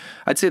 So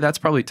I'd say that's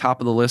probably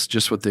top of the list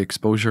just with the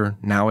exposure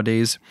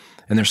nowadays.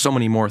 And there's so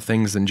many more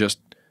things than just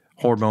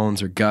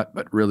hormones or gut,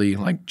 but really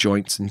like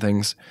joints and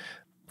things.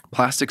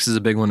 Plastics is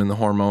a big one in the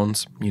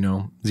hormones,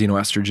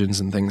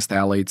 xenoestrogens and things,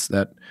 phthalates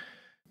that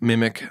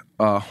mimic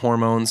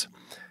hormones.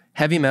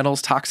 Heavy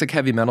metals, toxic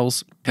heavy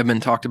metals have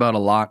been talked about a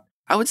lot.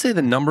 I would say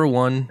the number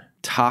one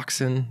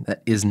toxin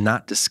that is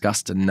not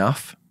discussed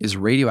enough is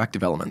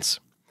radioactive elements.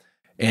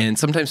 And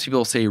sometimes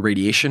people say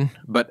radiation,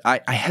 but I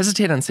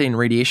hesitate on saying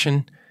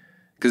radiation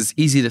because it's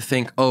easy to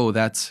think, oh,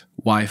 that's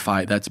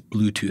Wi-Fi, that's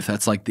Bluetooth,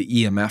 that's like the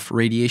EMF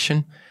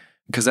radiation,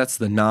 because that's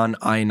the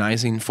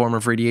non-ionizing form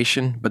of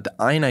radiation. But the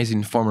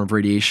ionizing form of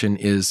radiation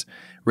is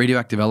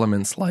radioactive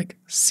elements like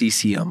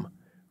cesium,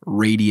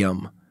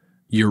 radium,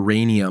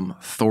 uranium,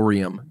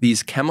 thorium,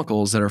 these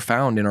chemicals that are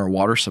found in our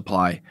water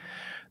supply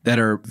that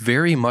are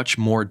very much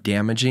more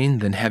damaging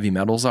than heavy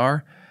metals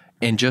are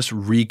and just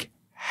wreak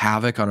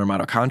havoc on our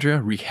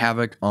mitochondria, wreak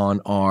havoc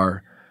on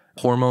our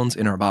hormones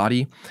in our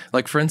body.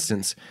 Like, for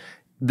instance,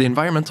 the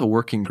Environmental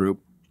Working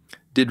Group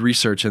did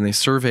research and they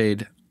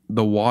surveyed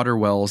the water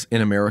wells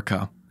in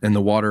America and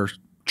the water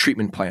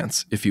treatment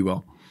plants, if you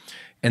will.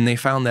 And they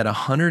found that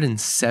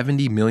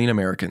 170 million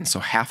Americans, so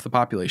half the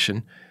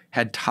population,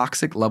 had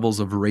toxic levels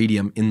of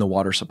radium in the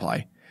water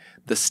supply.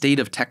 The state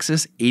of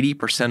Texas,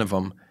 80% of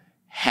them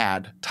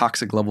had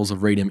toxic levels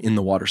of radium in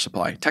the water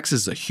supply.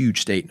 Texas is a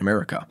huge state in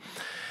America.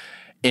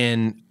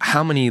 And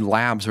how many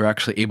labs are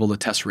actually able to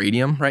test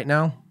radium right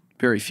now?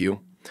 Very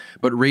few.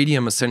 But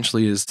radium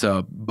essentially is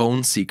a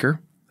bone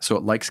seeker, so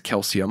it likes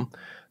calcium.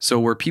 So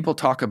where people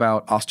talk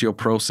about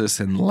osteoporosis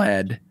and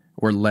lead,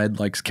 where lead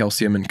likes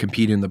calcium and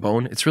compete in the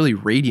bone, it's really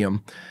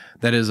radium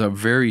that is a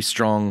very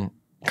strong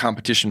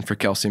competition for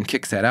calcium,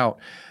 kicks that out.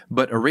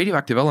 But a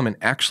radioactive element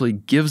actually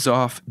gives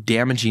off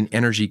damaging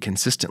energy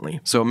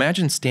consistently. So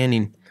imagine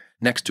standing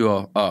next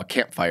to a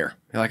campfire.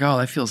 You're like, oh,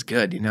 that feels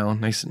good,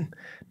 nice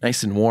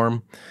and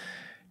warm.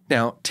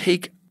 Now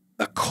take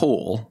a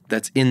coal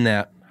that's in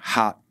that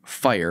hot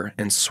fire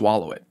and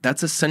swallow it.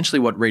 That's essentially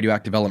what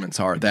radioactive elements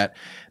are, that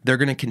they're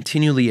going to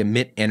continually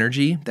emit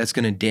energy that's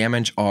going to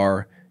damage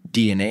our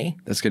DNA,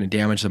 that's going to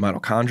damage the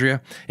mitochondria.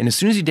 And as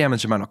soon as you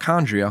damage the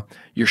mitochondria,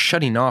 you're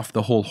shutting off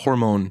the whole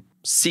hormone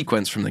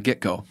sequence from the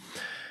get-go.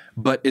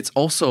 But it's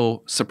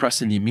also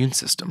suppressing the immune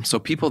system. So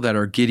people that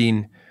are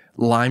getting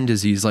Lyme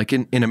disease, like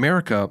in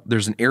America,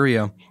 there's an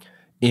area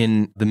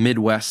in the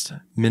Midwest,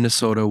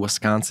 Minnesota,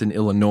 Wisconsin,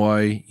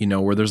 Illinois,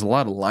 where there's a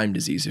lot of Lyme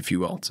disease, if you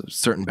will. It's a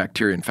certain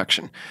bacteria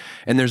infection.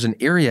 And there's an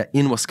area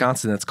in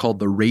Wisconsin that's called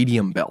the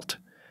radium belt,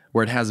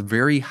 where it has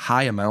very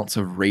high amounts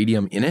of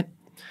radium in it.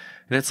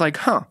 And it's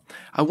like,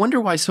 I wonder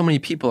why so many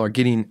people are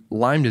getting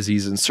Lyme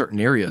disease in certain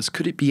areas.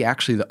 Could it be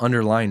actually the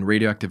underlying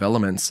radioactive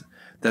elements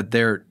that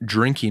they're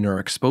drinking or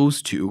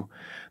exposed to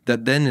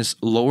that then is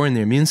lowering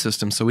the immune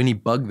system, so any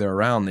bug they're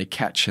around, they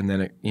catch, and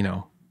then it,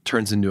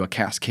 turns into a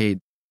cascade.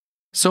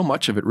 So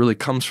much of it really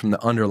comes from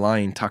the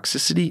underlying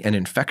toxicity and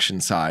infection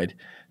side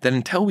that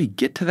until we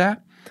get to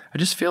that, I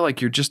just feel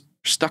like you're just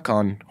stuck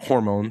on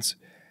hormones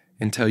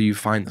until you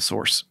find the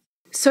source.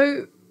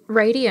 So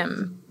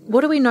radium,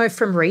 what do we know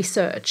from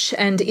research,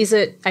 and is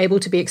it able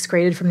to be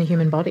excreted from the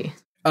human body?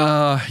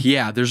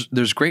 Yeah,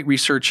 there's great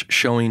research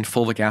showing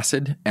fulvic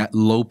acid at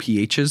low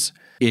pHs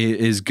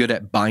is good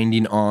at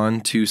binding on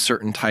to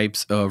certain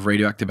types of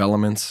radioactive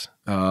elements,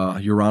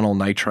 uranyl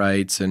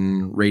nitrites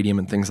and radium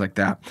and things like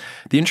that.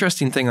 The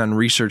interesting thing on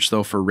research,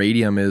 though, for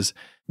radium is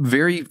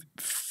very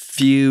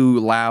few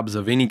labs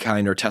of any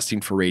kind are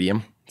testing for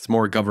radium. It's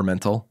more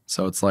governmental,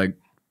 so it's like,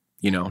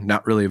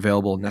 not really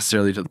available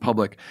necessarily to the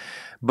public.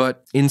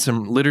 But in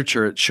some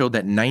literature, it showed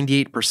that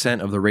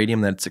 98% of the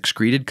radium that's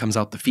excreted comes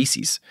out the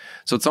feces.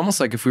 So it's almost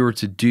like if we were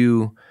to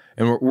do,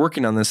 and we're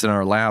working on this in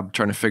our lab,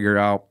 trying to figure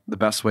out the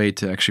best way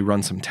to actually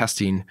run some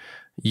testing,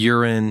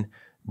 urine,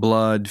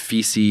 blood,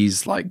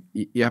 feces, I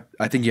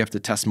think you have to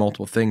test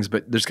multiple things,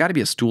 but there's got to be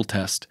a stool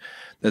test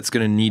that's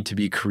going to need to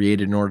be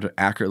created in order to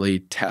accurately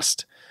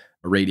test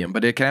radium.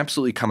 But it can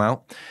absolutely come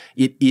out.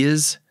 It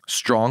is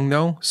strong,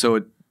 though,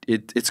 so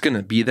it's going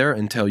to be there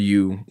until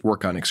you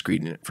work on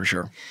excreting it for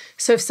sure.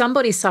 So if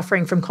somebody's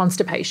suffering from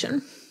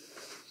constipation,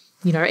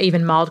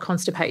 even mild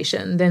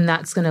constipation, then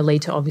that's going to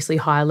lead to obviously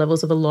higher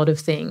levels of a lot of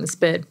things,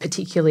 but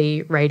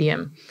particularly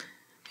radium,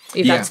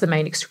 if that's the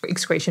main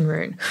excretion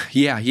route.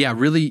 Yeah.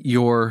 Really,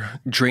 your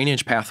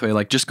drainage pathway,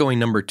 like just going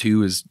number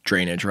 2 is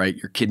drainage, right?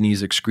 Your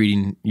kidneys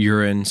excreting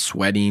urine,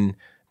 sweating,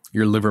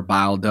 your liver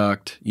bile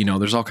duct,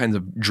 there's all kinds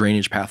of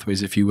drainage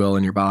pathways, if you will,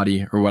 in your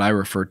body, or what I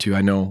refer to.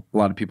 I know a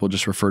lot of people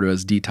just refer to it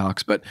as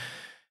detox, but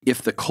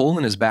if the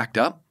colon is backed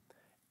up,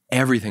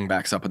 everything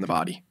backs up in the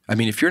body. I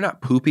mean, if you're not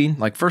pooping,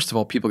 first of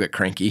all, people get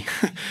cranky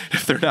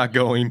if they're not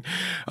going,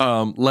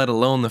 let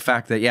alone the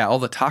fact that, all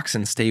the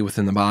toxins stay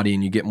within the body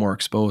and you get more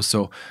exposed.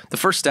 So the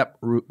first step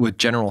with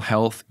general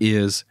health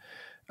is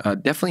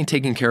definitely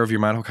taking care of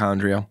your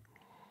mitochondria,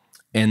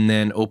 and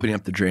then opening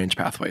up the drainage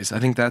pathways. I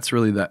think that's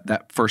really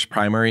that first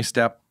primary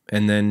step.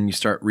 And then you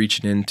start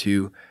reaching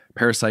into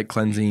parasite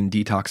cleansing,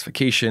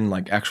 detoxification,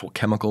 like actual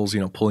chemicals,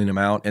 pulling them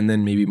out, and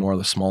then maybe more of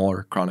the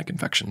smaller chronic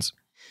infections.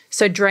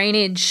 So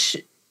drainage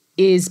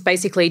is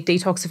basically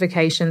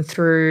detoxification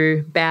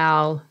through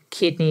bowel,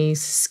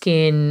 kidneys,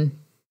 skin.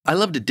 I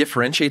love to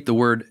differentiate the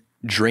word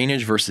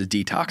drainage versus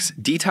detox.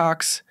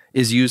 Detox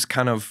is used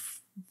kind of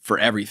for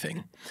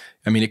everything.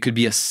 I mean, it could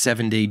be a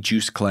 7-day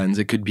juice cleanse.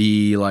 It could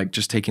be like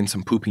just taking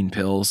some pooping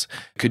pills.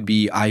 It could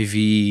be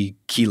IV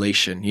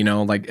chelation,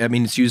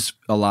 it's used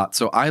a lot.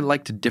 So I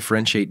like to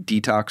differentiate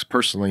detox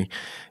personally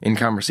in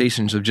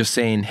conversations of just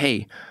saying,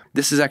 hey,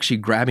 this is actually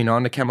grabbing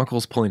onto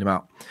chemicals, pulling them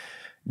out.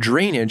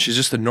 Drainage is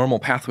just the normal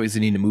pathways that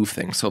need to move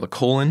things. So the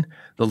colon,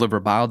 the liver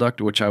bile duct,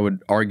 which I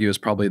would argue is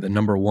probably the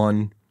number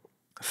one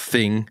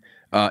thing.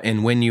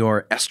 And when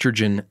you're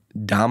estrogen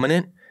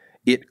dominant,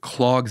 it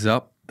clogs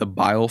up the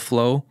bile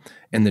flow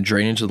and the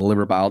drainage of the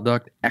liver bile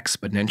duct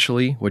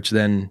exponentially, which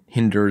then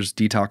hinders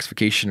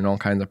detoxification and all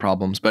kinds of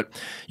problems. But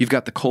you've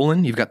got the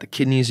colon, you've got the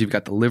kidneys, you've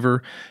got the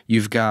liver,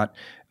 you've got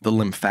the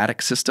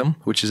lymphatic system,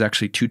 which is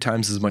actually 2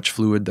 times as much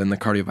fluid than the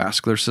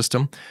cardiovascular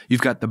system.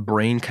 You've got the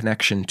brain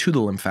connection to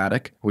the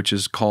lymphatic, which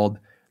is called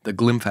the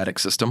glymphatic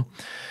system.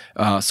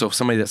 So if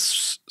somebody that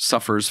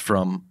suffers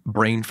from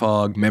brain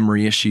fog,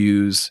 memory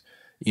issues,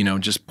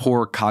 just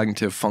poor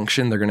cognitive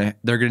function, they're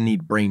gonna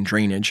need brain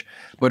drainage.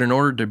 But in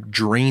order to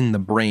drain the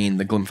brain,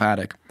 the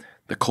glymphatic,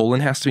 the colon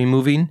has to be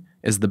moving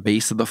as the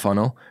base of the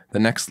funnel. The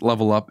next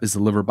level up is the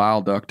liver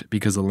bile duct,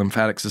 because the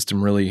lymphatic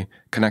system really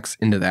connects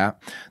into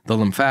that. The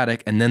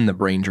lymphatic, and then the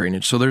brain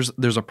drainage. So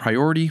there's a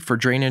priority for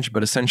drainage,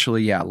 but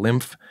essentially,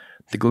 lymph,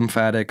 the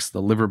lymphatics,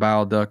 the liver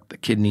bile duct, the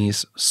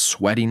kidneys,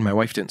 sweating. My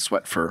wife didn't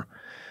sweat for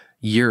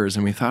years,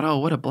 and we thought, oh,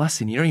 what a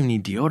blessing. You don't even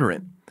need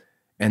deodorant.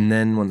 And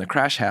then when the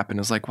crash happened,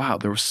 it was like, wow,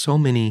 there were so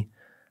many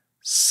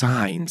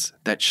signs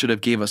that should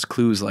have gave us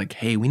clues like,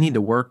 hey, we need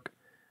to work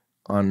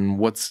on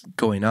what's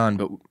going on.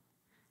 But,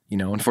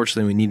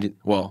 unfortunately, we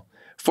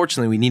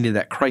needed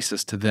that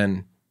crisis to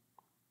then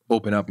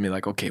open up and be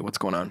like, okay, what's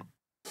going on?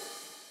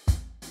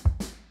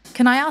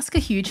 Can I ask a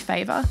huge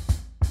favor?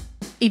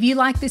 If you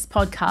like this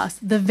podcast,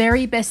 the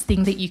very best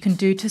thing that you can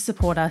do to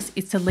support us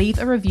is to leave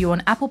a review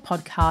on Apple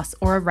Podcasts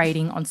or a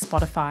rating on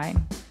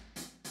Spotify.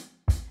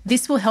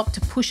 This will help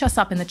to push us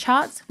up in the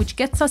charts, which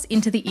gets us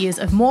into the ears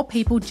of more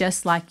people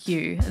just like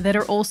you that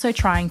are also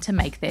trying to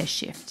make their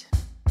shift.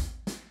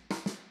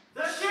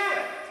 The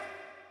shift!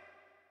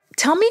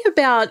 Tell me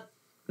about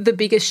the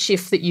biggest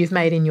shift that you've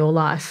made in your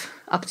life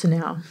up to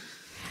now.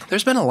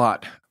 There's been a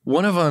lot.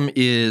 One of them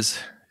is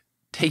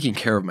taking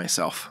care of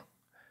myself.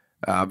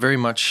 Very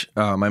much,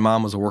 my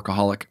mom was a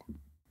workaholic.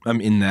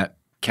 I'm in that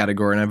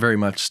category, and I very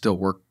much still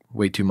work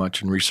way too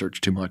much and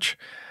research too much.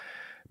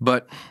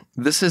 But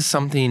this is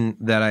something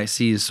that I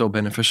see is so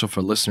beneficial for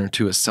a listener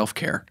too, is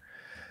self-care.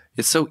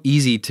 It's so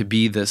easy to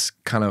be this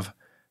kind of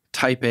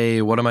type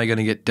A, what am I going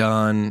to get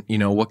done?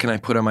 What can I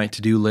put on my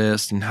to-do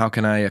list, and how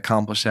can I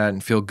accomplish that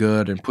and feel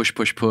good and push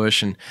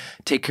and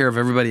take care of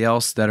everybody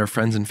else that are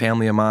friends and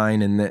family of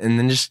mine. And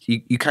then just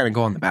you kind of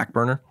go on the back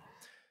burner.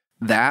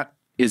 That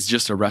is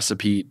just a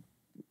recipe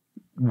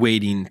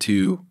waiting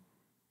to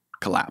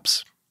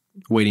collapse,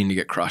 waiting to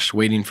get crushed,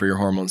 waiting for your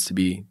hormones to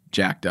be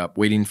jacked up,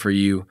 waiting for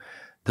you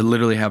to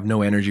literally have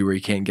no energy where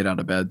you can't get out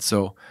of bed.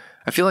 So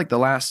I feel like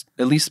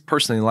at least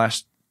personally, the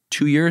last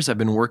 2 years, I've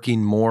been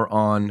working more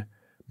on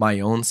my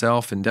own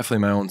self and definitely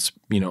my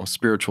own,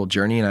 spiritual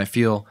journey. And I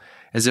feel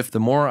as if the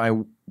more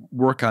I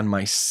work on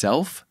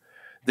myself,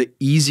 the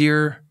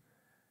easier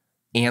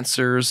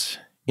answers,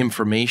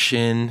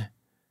 information,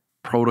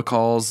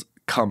 protocols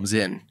comes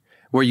in.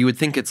 Where you would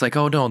think it's like,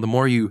 oh no, the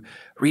more you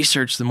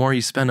research, the more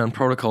you spend on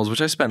protocols,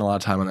 which I spend a lot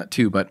of time on that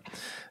too. But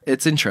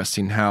it's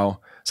interesting how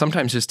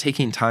sometimes just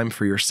taking time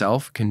for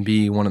yourself can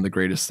be one of the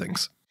greatest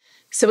things.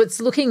 So it's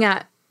looking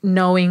at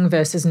knowing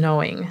versus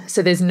knowing.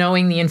 So there's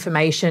knowing the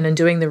information and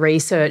doing the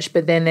research,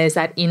 but then there's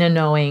that inner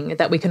knowing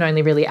that we can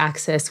only really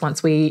access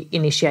once we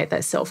initiate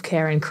that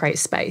self-care and create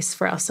space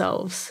for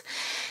ourselves.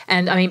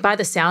 And I mean, by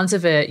the sounds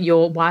of it,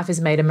 your wife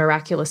has made a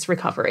miraculous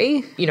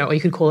recovery, or you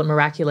could call it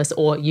miraculous,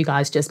 or you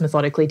guys just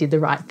methodically did the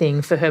right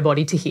thing for her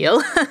body to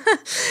heal,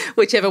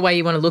 whichever way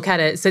you want to look at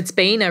it. So it's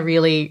been a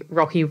really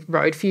rocky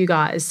road for you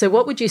guys. So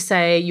what would you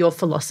say your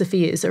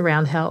philosophy is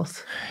around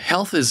health?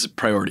 Health is a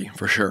priority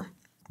for sure.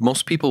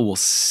 Most people will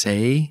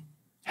say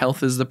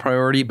health is the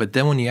priority, but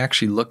then when you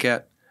actually look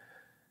at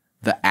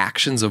the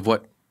actions of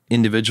what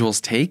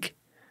individuals take,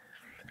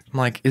 I'm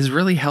like, is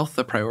really health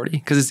the priority?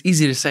 Because it's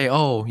easy to say,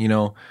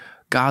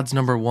 God's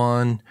number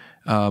one,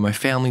 my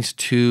family's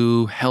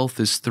 2, health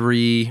is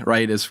 3,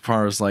 right? As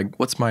far as like,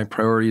 what's my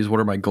priorities?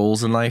 What are my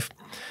goals in life?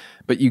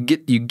 But you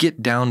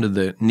get down to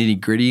the nitty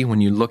gritty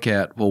when you look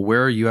at, well,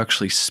 where are you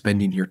actually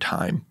spending your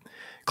time?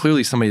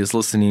 Clearly somebody is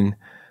listening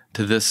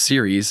to this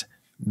series,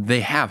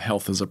 they have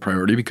health as a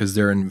priority because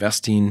they're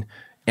investing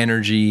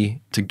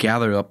energy to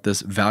gather up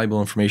this valuable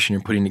information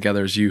you're putting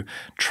together as you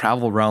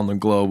travel around the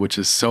globe, which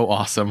is so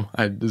awesome.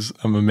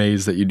 I'm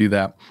amazed that you do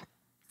that.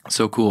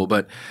 So cool.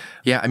 But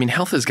yeah, I mean,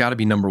 health has got to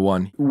be number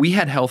one. We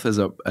had health as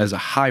a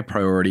high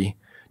priority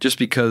just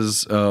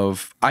because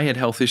I had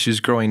health issues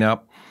growing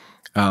up.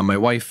 My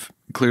wife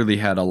clearly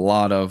had a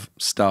lot of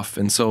stuff.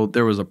 And so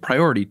there was a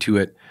priority to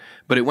it,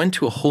 but it went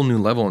to a whole new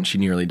level and she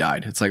nearly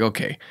died. It's like,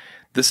 okay,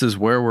 this is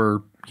where we're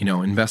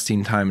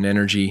investing time and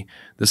energy.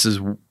 This is,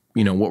 what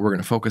we're going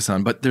to focus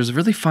on. But there's a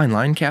really fine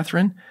line,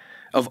 Katherine,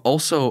 of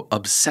also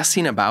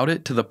obsessing about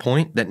it to the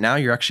point that now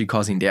you're actually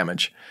causing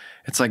damage.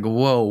 It's like,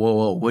 whoa.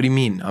 What do you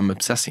mean I'm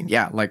obsessing?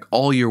 Yeah, like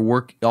all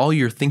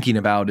you're thinking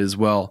about is,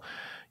 well,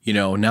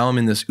 now I'm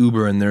in this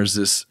Uber and there's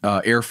this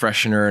air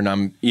freshener and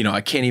I'm,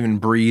 I can't even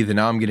breathe and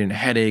now I'm getting a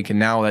headache and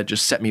now that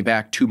just set me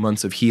back 2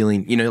 months of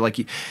healing. Like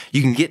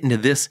you can get into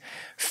this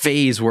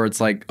phase where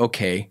it's like,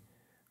 okay,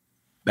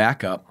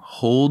 back up,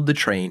 hold the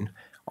train.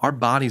 Our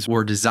bodies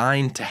were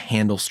designed to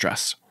handle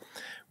stress.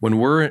 When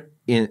we're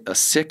in a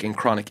sick and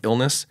chronic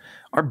illness,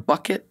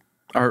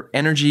 our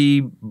energy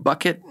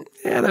bucket,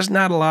 there's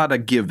not a lot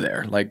of give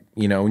there. Like,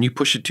 when you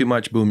push it too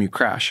much, boom, you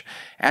crash.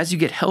 As you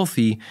get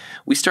healthy,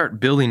 we start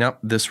building up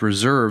this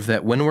reserve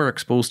that when we're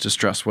exposed to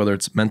stress, whether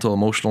it's mental,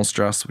 emotional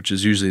stress, which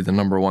is usually the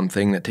number one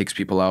thing that takes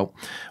people out,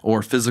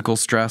 or physical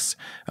stress,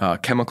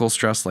 chemical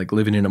stress, like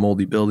living in a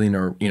moldy building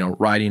or,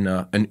 riding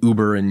an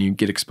Uber and you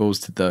get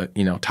exposed to the,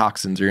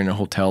 toxins, or you're in a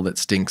hotel that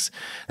stinks,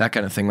 that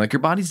kind of thing. Like your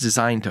body's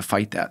designed to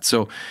fight that.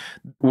 So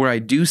where I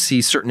do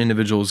see certain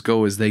individuals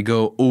go is they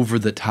go over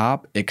the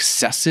top,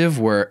 excessive,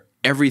 where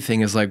everything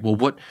is like, well,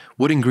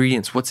 what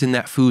ingredients, what's in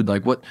that food?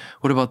 Like, what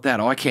about that?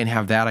 Oh, I can't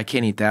have that. I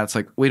can't eat that. It's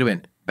like, wait a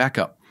minute, back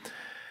up.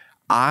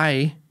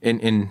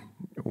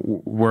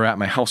 We're at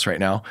my house right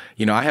now.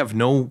 I have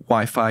no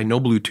Wi-Fi, no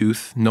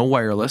Bluetooth, no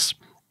wireless,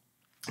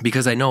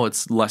 because I know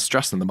it's less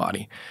stress in the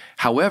body.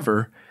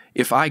 However,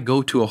 if I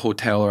go to a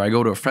hotel or I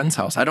go to a friend's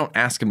house, I don't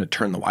ask him to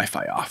turn the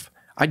Wi-Fi off.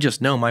 I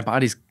just know my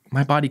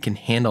body can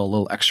handle a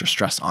little extra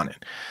stress on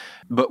it.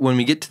 But when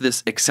we get to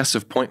this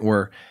excessive point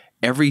where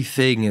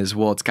everything is,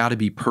 well, it's got to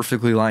be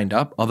perfectly lined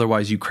up,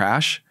 otherwise you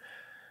crash,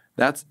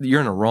 you're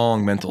in a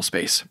wrong mental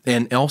space.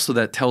 And also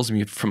that tells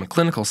me from a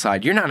clinical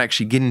side, you're not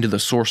actually getting to the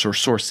source or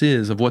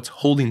sources of what's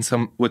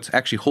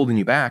actually holding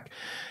you back.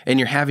 And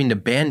you're having to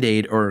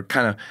Band-Aid or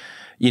kind of,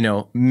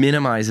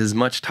 minimize as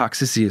much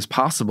toxicity as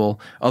possible.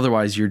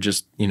 Otherwise you're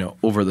just,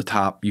 over the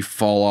top, you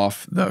fall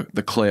off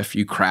the cliff,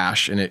 you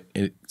crash, and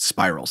it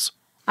spirals.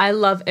 I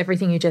love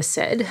everything you just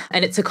said.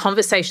 And it's a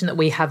conversation that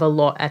we have a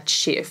lot at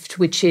Shift,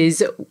 which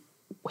is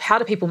how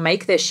do people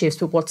make their shifts,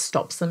 but what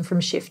stops them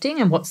from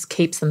shifting and what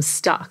keeps them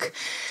stuck?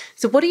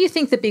 So what do you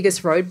think the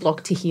biggest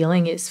roadblock to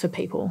healing is for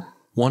people?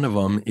 One of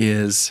them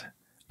is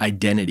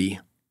identity.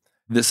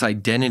 This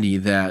identity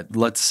that,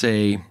 let's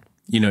say,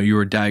 you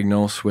were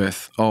diagnosed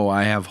with, oh,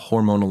 I have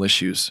hormonal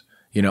issues.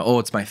 Oh,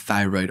 it's my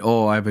thyroid.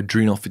 Oh, I have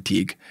adrenal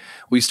fatigue.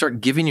 Well, you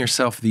start giving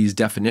yourself these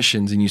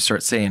definitions and you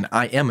start saying,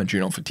 I am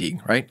adrenal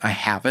fatigue, right? I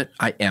have it.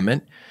 I am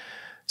it.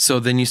 So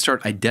then you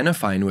start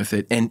identifying with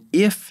it. And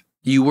if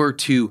you were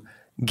to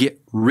get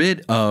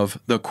rid of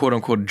the quote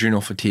unquote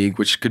adrenal fatigue,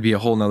 which could be a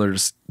whole nother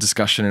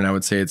discussion, and I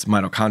would say it's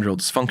mitochondrial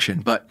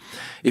dysfunction. But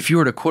if you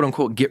were to quote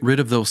unquote get rid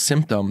of those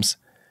symptoms,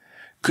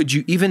 could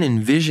you even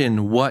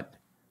envision what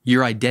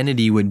your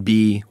identity would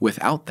be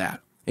without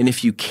that? And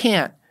if you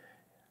can't,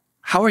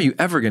 how are you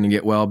ever going to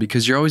get well?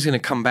 Because you're always going to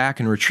come back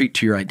and retreat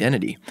to your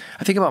identity.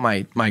 I think about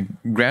my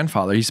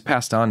grandfather. He's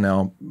passed on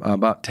now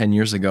about 10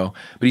 years ago,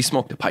 but he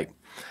smoked a pipe.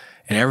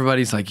 And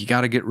everybody's like, you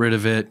got to get rid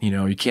of it.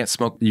 You can't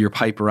smoke your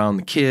pipe around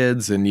the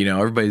kids. And,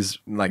 everybody's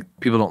like,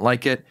 people don't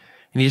like it.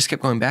 And he just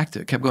kept going back to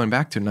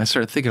it, And I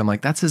started thinking, I'm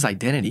like, that's his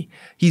identity.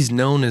 He's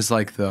known as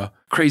like the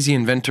crazy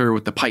inventor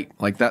with the pipe.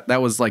 Like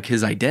that was like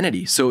his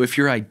identity. So if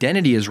your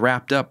identity is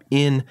wrapped up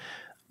in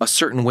a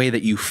certain way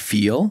that you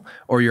feel,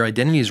 or your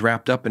identity is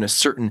wrapped up in a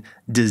certain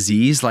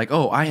disease, like,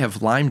 oh, I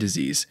have Lyme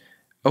disease.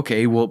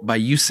 Okay, well, by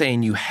you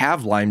saying you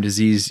have Lyme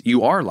disease,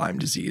 you are Lyme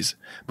disease.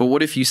 But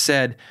what if you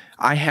said,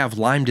 I have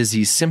Lyme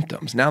disease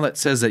symptoms? Now that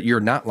says that you're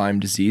not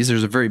Lyme disease.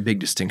 There's a very big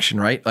distinction,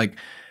 right? Like,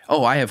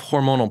 oh, I have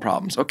hormonal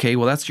problems. Okay,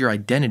 well, that's your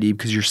identity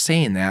because you're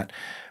saying that.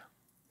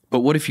 But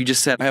what if you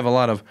just said, I have a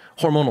lot of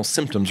hormonal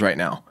symptoms right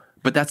now,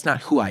 but that's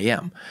not who I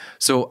am?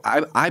 So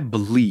I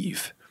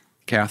believe,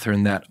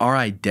 Katherine, that our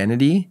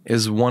identity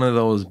is one of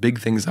those big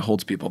things that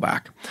holds people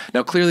back.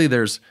 Now, clearly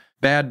there's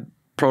bad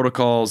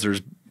protocols,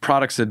 there's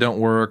products that don't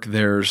work,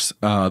 there's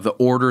the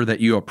order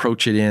that you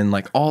approach it in,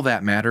 like all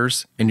that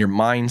matters in your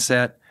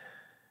mindset.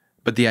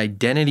 But the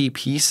identity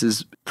piece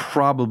is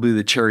probably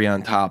the cherry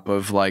on top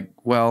of like,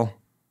 well,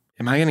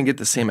 am I going to get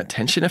the same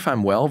attention if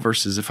I'm well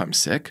versus if I'm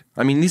sick?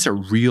 I mean, these are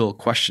real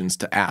questions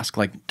to ask.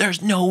 Like,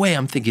 there's no way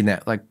I'm thinking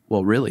that. Like,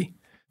 well, really?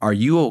 Are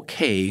you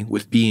okay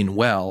with being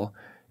well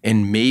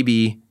and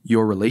maybe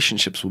your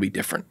relationships will be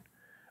different?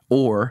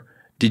 Or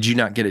did you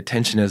not get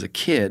attention as a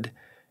kid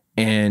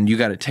and you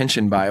got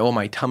attention by, oh,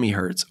 my tummy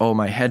hurts, oh,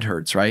 my head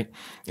hurts, right?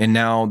 And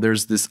now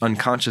there's this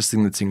unconscious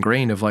thing that's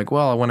ingrained of like,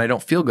 well, when I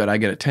don't feel good, I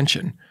get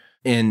attention.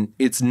 And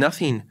it's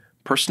nothing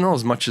personal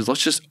as much as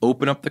let's just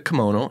open up the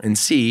kimono and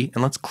see,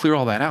 and let's clear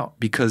all that out,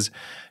 because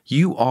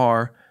you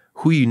are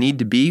who you need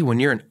to be when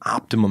you're in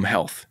optimum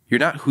health. You're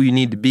not who you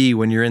need to be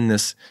when you're in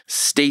this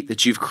state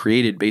that you've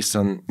created based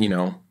on,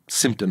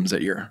 symptoms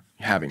that you're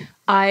having.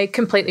 I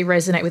completely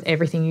resonate with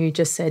everything you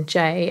just said,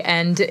 Jay.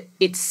 And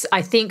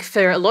I think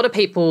for a lot of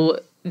people,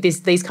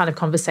 these kind of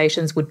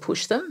conversations would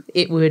push them.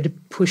 It would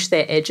push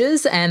their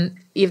edges. And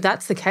if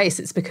that's the case,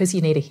 it's because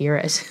you need to hear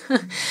it.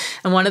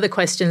 And one of the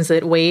questions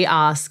that we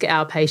ask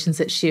our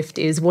patients at Shift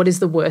is, what is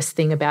the worst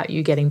thing about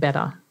you getting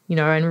better?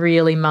 And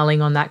really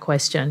mulling on that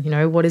question,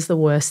 what is the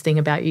worst thing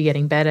about you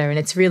getting better? And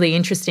it's really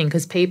interesting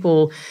because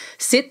people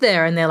sit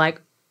there and they're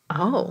like,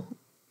 oh,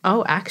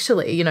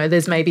 actually,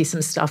 there's maybe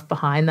some stuff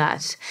behind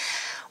that.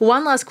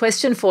 One last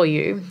question for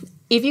you.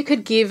 If you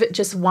could give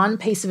just one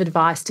piece of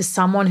advice to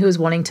someone who is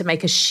wanting to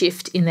make a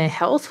shift in their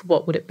health,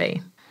 what would it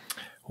be?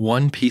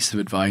 One piece of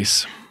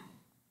advice.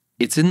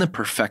 It's in the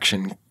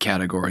perfection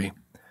category.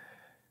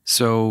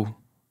 So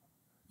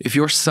if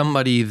you're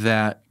somebody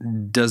that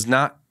does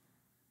not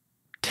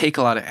take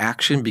a lot of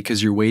action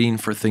because you're waiting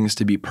for things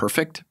to be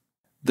perfect,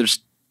 there's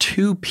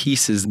two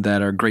pieces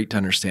that are great to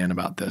understand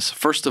about this.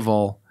 First of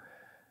all,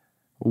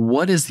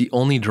 what is the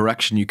only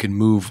direction you can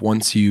move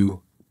once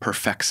you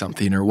perfect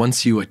something or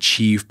once you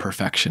achieve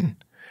perfection,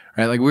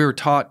 right? Like we were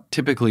taught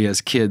typically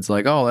as kids,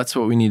 like, oh, that's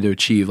what we need to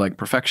achieve, like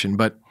perfection.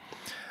 But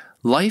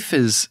life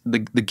is, the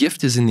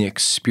gift is in the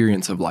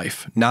experience of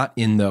life, not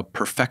in the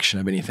perfection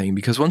of anything.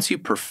 Because once you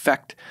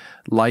perfect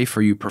life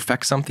or you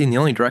perfect something, the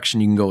only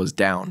direction you can go is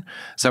down.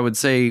 So I would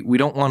say we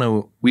don't want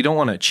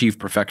to achieve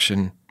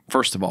perfection,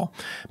 first of all.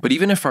 But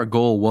even if our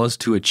goal was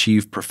to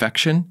achieve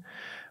perfection,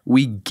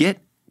 we get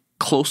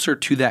closer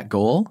to that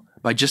goal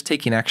by just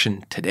taking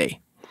action today.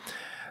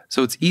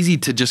 So it's easy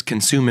to just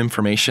consume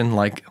information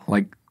like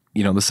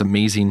this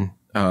amazing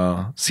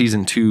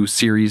season 2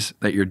 series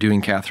that you're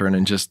doing, Katherine,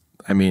 and just,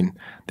 the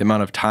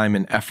amount of time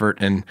and effort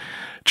and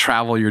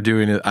travel you're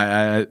doing.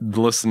 The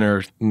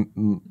listener,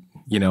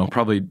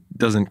 probably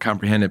doesn't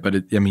comprehend it,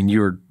 but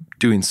you're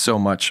doing so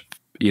much,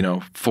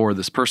 for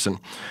this person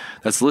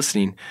that's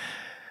listening.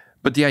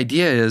 But the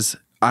idea is,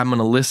 I'm going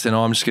to listen.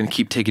 I'm just going to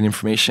keep taking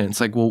information. It's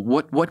like, well,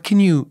 what can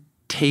you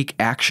take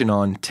action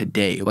on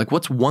today? Like,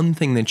 what's one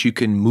thing that you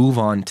can move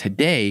on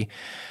today?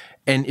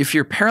 And if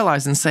you're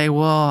paralyzed and say,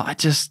 well,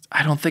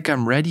 I don't think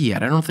I'm ready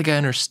yet. I don't think I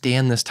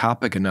understand this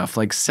topic enough.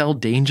 Like cell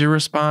danger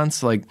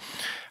response, like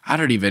I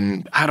don't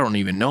even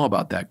know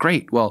about that.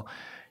 Great. Well,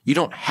 you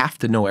don't have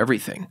to know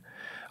everything.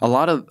 a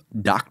lot of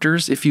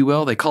doctors, if you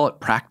will, they call it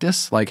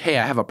practice. Like, hey,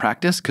 I have a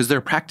practice, because they're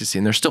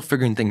practicing. They're still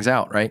figuring things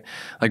out, right?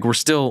 Like we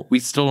still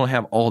don't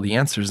have all the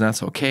answers, and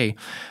that's okay.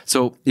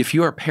 So if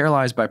you are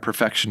paralyzed by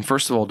perfection,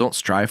 first of all, don't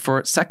strive for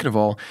it. Second of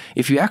all,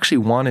 if you actually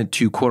wanted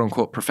to quote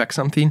unquote perfect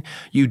something,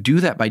 you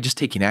do that by just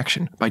taking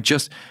action, by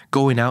just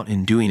going out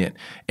and doing it.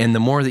 And the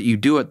more that you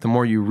do it, the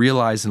more you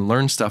realize and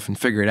learn stuff and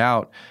figure it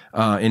out,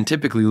 and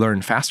typically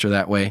learn faster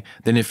that way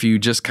than if you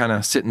just kind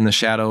of sit in the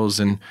shadows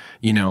and,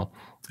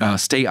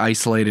 stay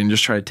isolated and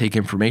just try to take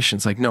information.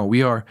 It's like, no,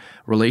 we are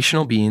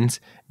relational beings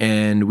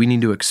and we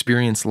need to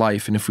experience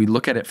life. And if we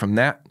look at it from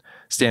that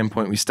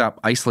standpoint, we stop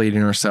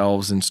isolating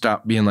ourselves and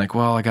stop being like,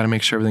 well, I got to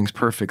make sure everything's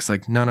perfect. It's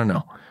like,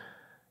 no.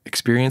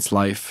 Experience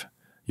life.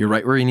 You're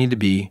right where you need to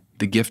be.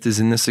 The gift is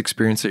in this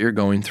experience that you're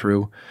going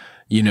through.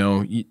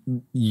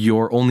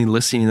 You're only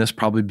listening to this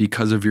probably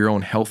because of your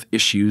own health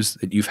issues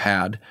that you've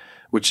had,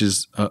 which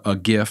is a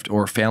gift,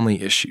 or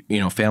family issue,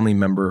 family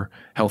member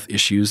health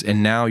issues.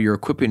 And now you're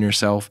equipping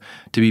yourself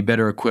to be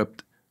better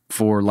equipped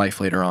for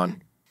life later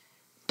on.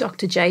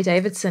 Dr. J.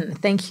 Davidson,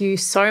 thank you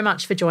so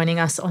much for joining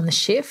us on The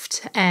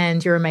Shift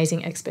and your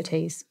amazing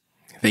expertise.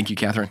 Thank you,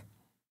 Katherine.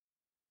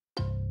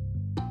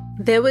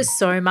 There was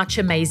so much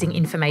amazing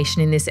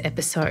information in this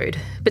episode,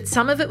 but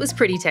some of it was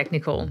pretty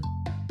technical.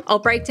 I'll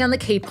break down the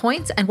key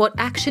points and what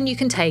action you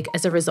can take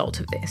as a result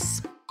of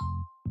this.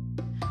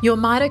 Your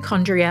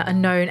mitochondria are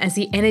known as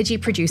the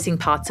energy-producing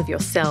parts of your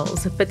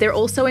cells, but they're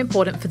also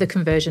important for the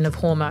conversion of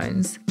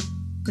hormones.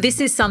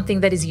 This is something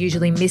that is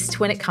usually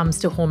missed when it comes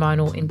to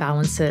hormonal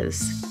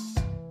imbalances.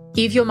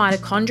 If your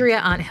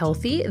mitochondria aren't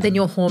healthy, then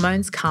your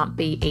hormones can't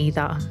be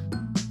either.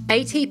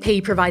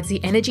 ATP provides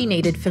the energy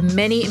needed for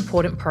many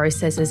important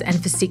processes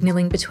and for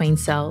signalling between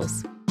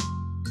cells.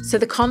 So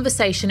the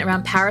conversation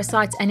around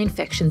parasites and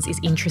infections is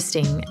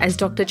interesting, as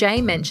Dr.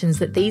 J mentions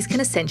that these can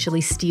essentially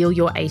steal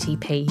your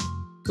ATP,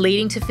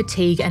 leading to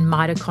fatigue and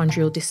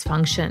mitochondrial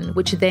dysfunction,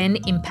 which then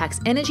impacts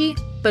energy,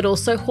 but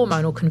also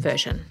hormonal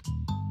conversion.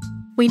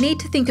 We need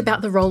to think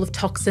about the role of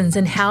toxins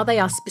and how they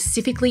are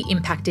specifically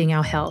impacting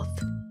our health.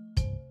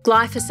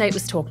 Glyphosate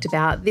was talked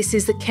about. This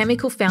is the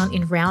chemical found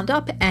in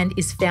Roundup and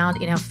is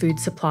found in our food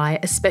supply,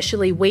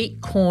 especially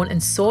wheat, corn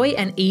and soy,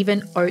 and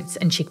even oats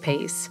and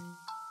chickpeas.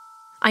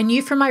 I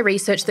knew from my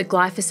research that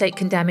glyphosate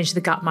can damage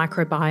the gut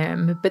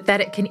microbiome, but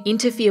that it can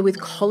interfere with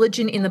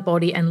collagen in the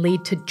body and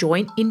lead to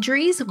joint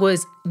injuries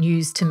was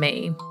news to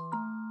me.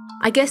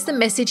 I guess the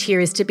message here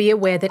is to be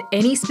aware that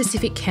any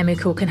specific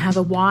chemical can have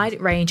a wide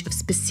range of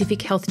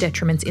specific health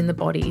detriments in the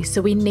body,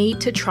 so we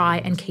need to try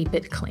and keep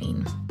it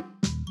clean.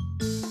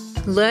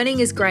 Learning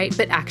is great,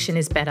 but action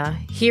is better.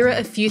 Here are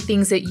a few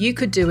things that you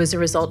could do as a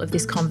result of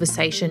this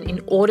conversation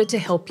in order to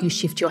help you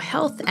shift your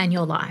health and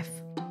your life.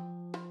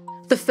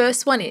 The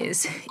first one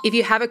is, if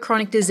you have a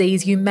chronic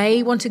disease, you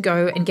may want to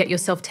go and get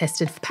yourself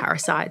tested for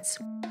parasites.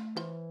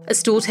 A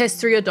stool test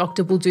through your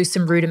doctor will do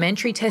some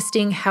rudimentary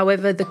testing.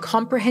 However, the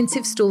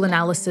comprehensive stool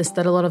analysis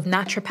that a lot of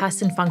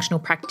naturopaths and functional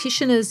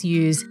practitioners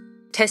use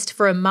test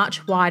for a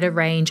much wider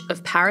range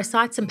of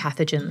parasites and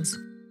pathogens.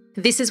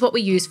 This is what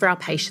we use for our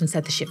patients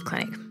at the Shift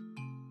Clinic.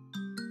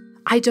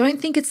 I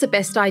don't think it's the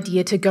best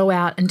idea to go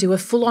out and do a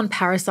full-on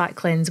parasite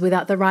cleanse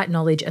without the right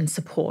knowledge and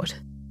support.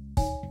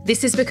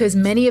 This is because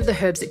many of the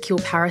herbs that kill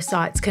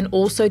parasites can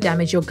also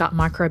damage your gut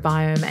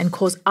microbiome and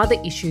cause other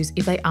issues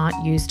if they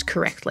aren't used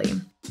correctly.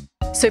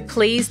 So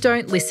please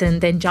don't listen,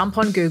 then jump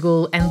on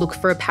Google and look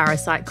for a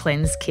parasite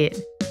cleanse kit.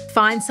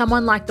 Find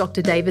someone like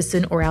Dr.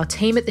 Davidson or our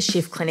team at the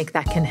Shift Clinic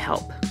that can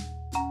help.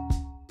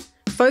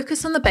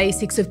 Focus on the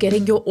basics of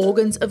getting your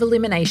organs of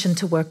elimination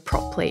to work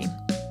properly.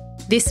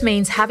 This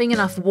means having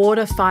enough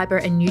water, fibre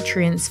and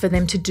nutrients for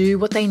them to do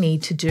what they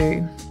need to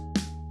do.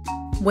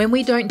 When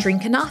we don't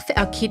drink enough,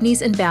 our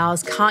kidneys and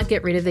bowels can't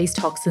get rid of these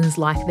toxins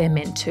like they're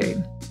meant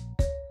to.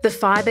 The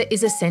fibre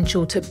is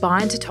essential to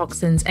bind to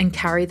toxins and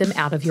carry them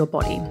out of your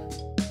body.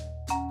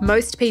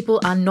 Most people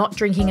are not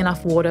drinking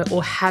enough water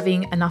or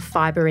having enough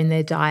fibre in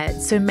their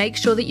diet, so make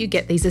sure that you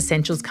get these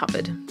essentials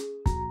covered.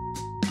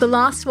 The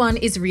last one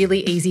is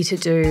really easy to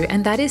do,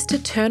 and that is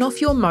to turn off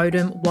your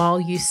modem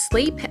while you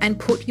sleep and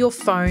put your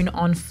phone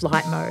on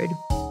flight mode.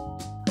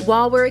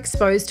 While we're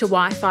exposed to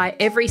Wi-Fi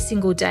every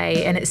single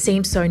day and it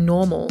seems so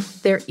normal,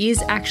 there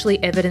is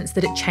actually evidence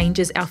that it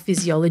changes our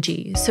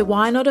physiology, so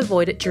why not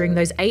avoid it during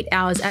those 8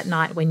 hours at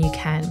night when you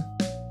can?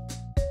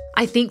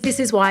 I think this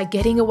is why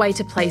getting away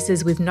to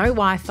places with no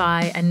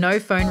Wi-Fi and no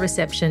phone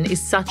reception is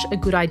such a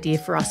good idea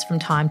for us from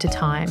time to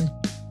time.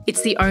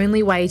 It's the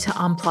only way to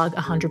unplug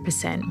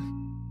 100%.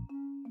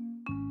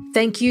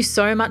 Thank you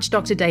so much,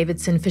 Dr.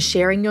 Davidson, for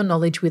sharing your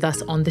knowledge with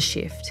us on The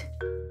Shift.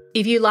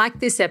 If you liked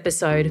this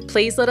episode,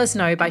 please let us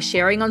know by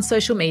sharing on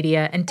social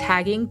media and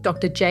tagging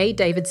Dr. J.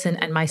 Davidson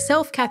and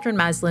myself, Katherine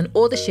Maslen,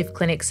 or the Shift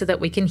Clinic so that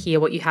we can hear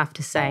what you have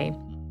to say.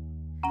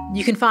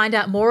 You can find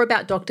out more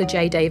about Dr.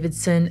 J.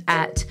 Davidson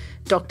at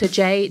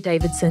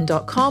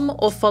drjdavidson.com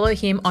or follow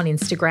him on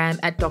Instagram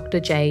at Dr.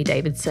 J.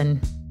 Davidson.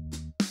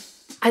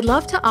 I'd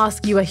love to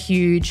ask you a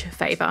huge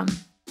favour.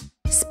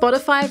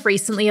 Spotify have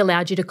recently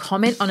allowed you to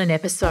comment on an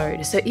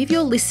episode, so if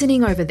you're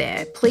listening over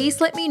there,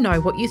 please let me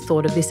know what you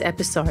thought of this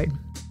episode.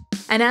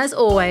 And as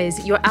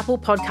always, your Apple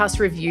Podcast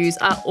reviews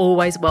are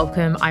always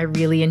welcome. I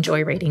really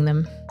enjoy reading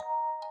them.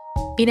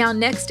 In our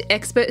next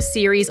expert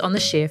series on The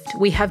Shift,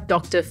 we have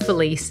Dr.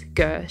 Felice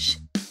Gersh,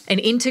 an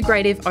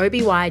integrative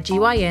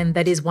OB/GYN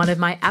that is one of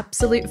my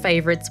absolute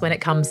favourites when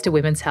it comes to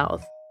women's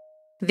health.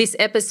 This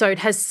episode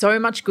has so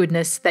much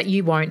goodness that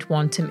you won't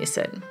want to miss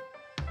it.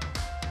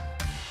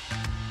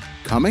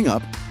 Coming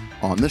up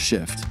on The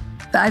Shift.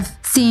 I've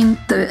seen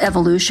the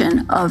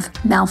evolution of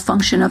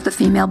malfunction of the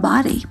female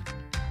body.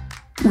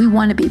 We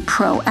want to be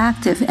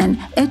proactive and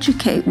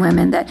educate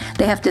women that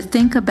they have to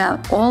think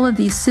about all of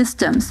these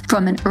systems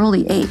from an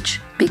early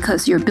age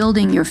because you're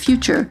building your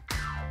future.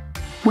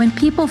 When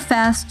people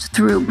fast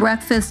through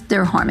breakfast,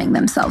 they're harming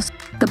themselves.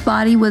 The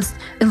body was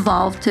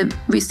evolved to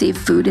receive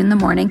food in the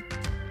morning.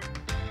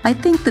 I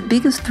think the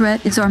biggest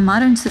threat is our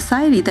modern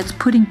society that's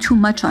putting too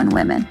much on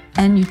women.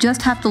 And you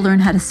just have to learn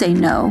how to say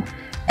no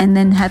and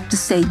then have to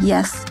say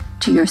yes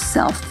to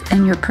yourself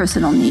and your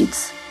personal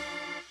needs.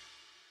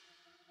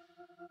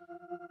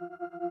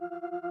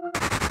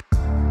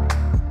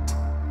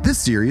 This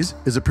series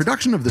is a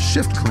production of The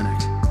Shift Clinic.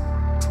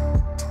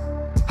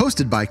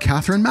 Hosted by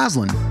Katherine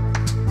Maslen.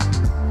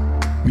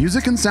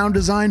 Music and sound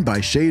design by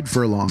Shade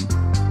Furlong.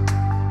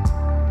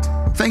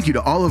 Thank you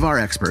to all of our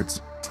experts.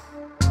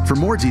 For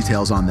more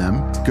details on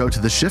them, go to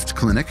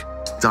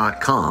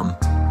theshiftclinic.com.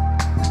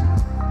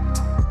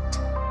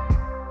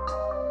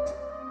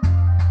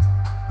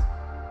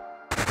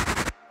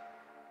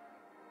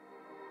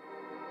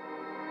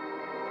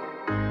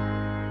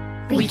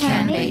 We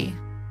can be.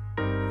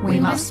 We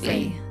must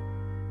be.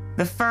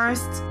 The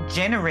first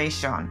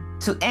generation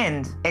to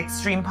end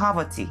extreme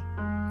poverty.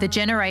 The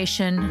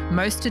generation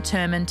most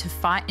determined to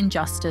fight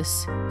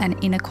injustice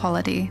and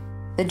inequality.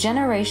 The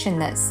generation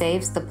that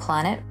saves the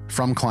planet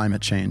from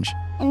climate change.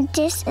 And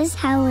this is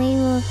how we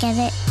will get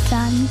it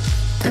done.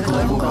 The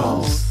global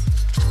goals.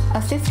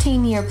 A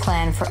 15-year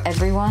plan for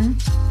everyone,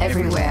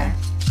 everywhere.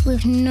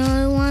 With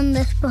no one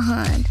left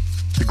behind.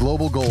 The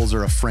global goals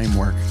are a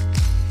framework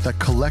that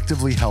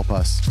collectively help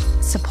us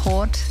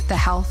support the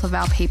health of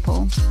our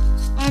people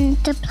and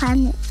the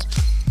planet.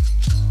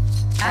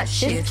 At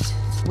Shift,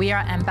 we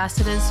are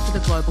ambassadors for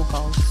the global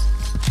goals.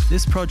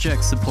 This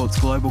project supports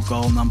global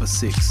goal number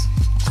 6.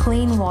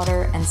 Clean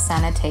water and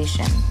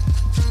sanitation.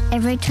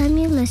 Every time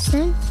you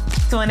listen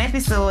to an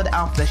episode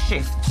of The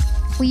Shift,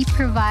 we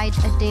provide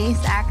a day's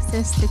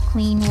access to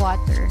clean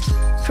water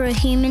for a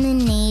human in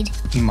need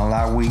in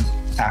Malawi,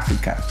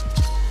 Africa.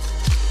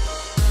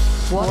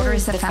 Water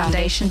is the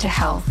foundation to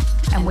health,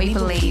 and we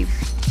believe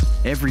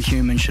every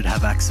human should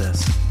have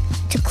access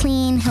to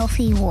clean,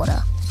 healthy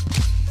water.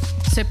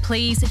 So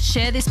please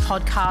share this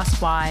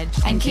podcast wide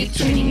and keep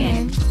tuning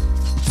in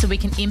so we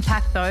can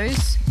impact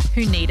those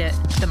who need it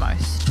the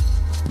most.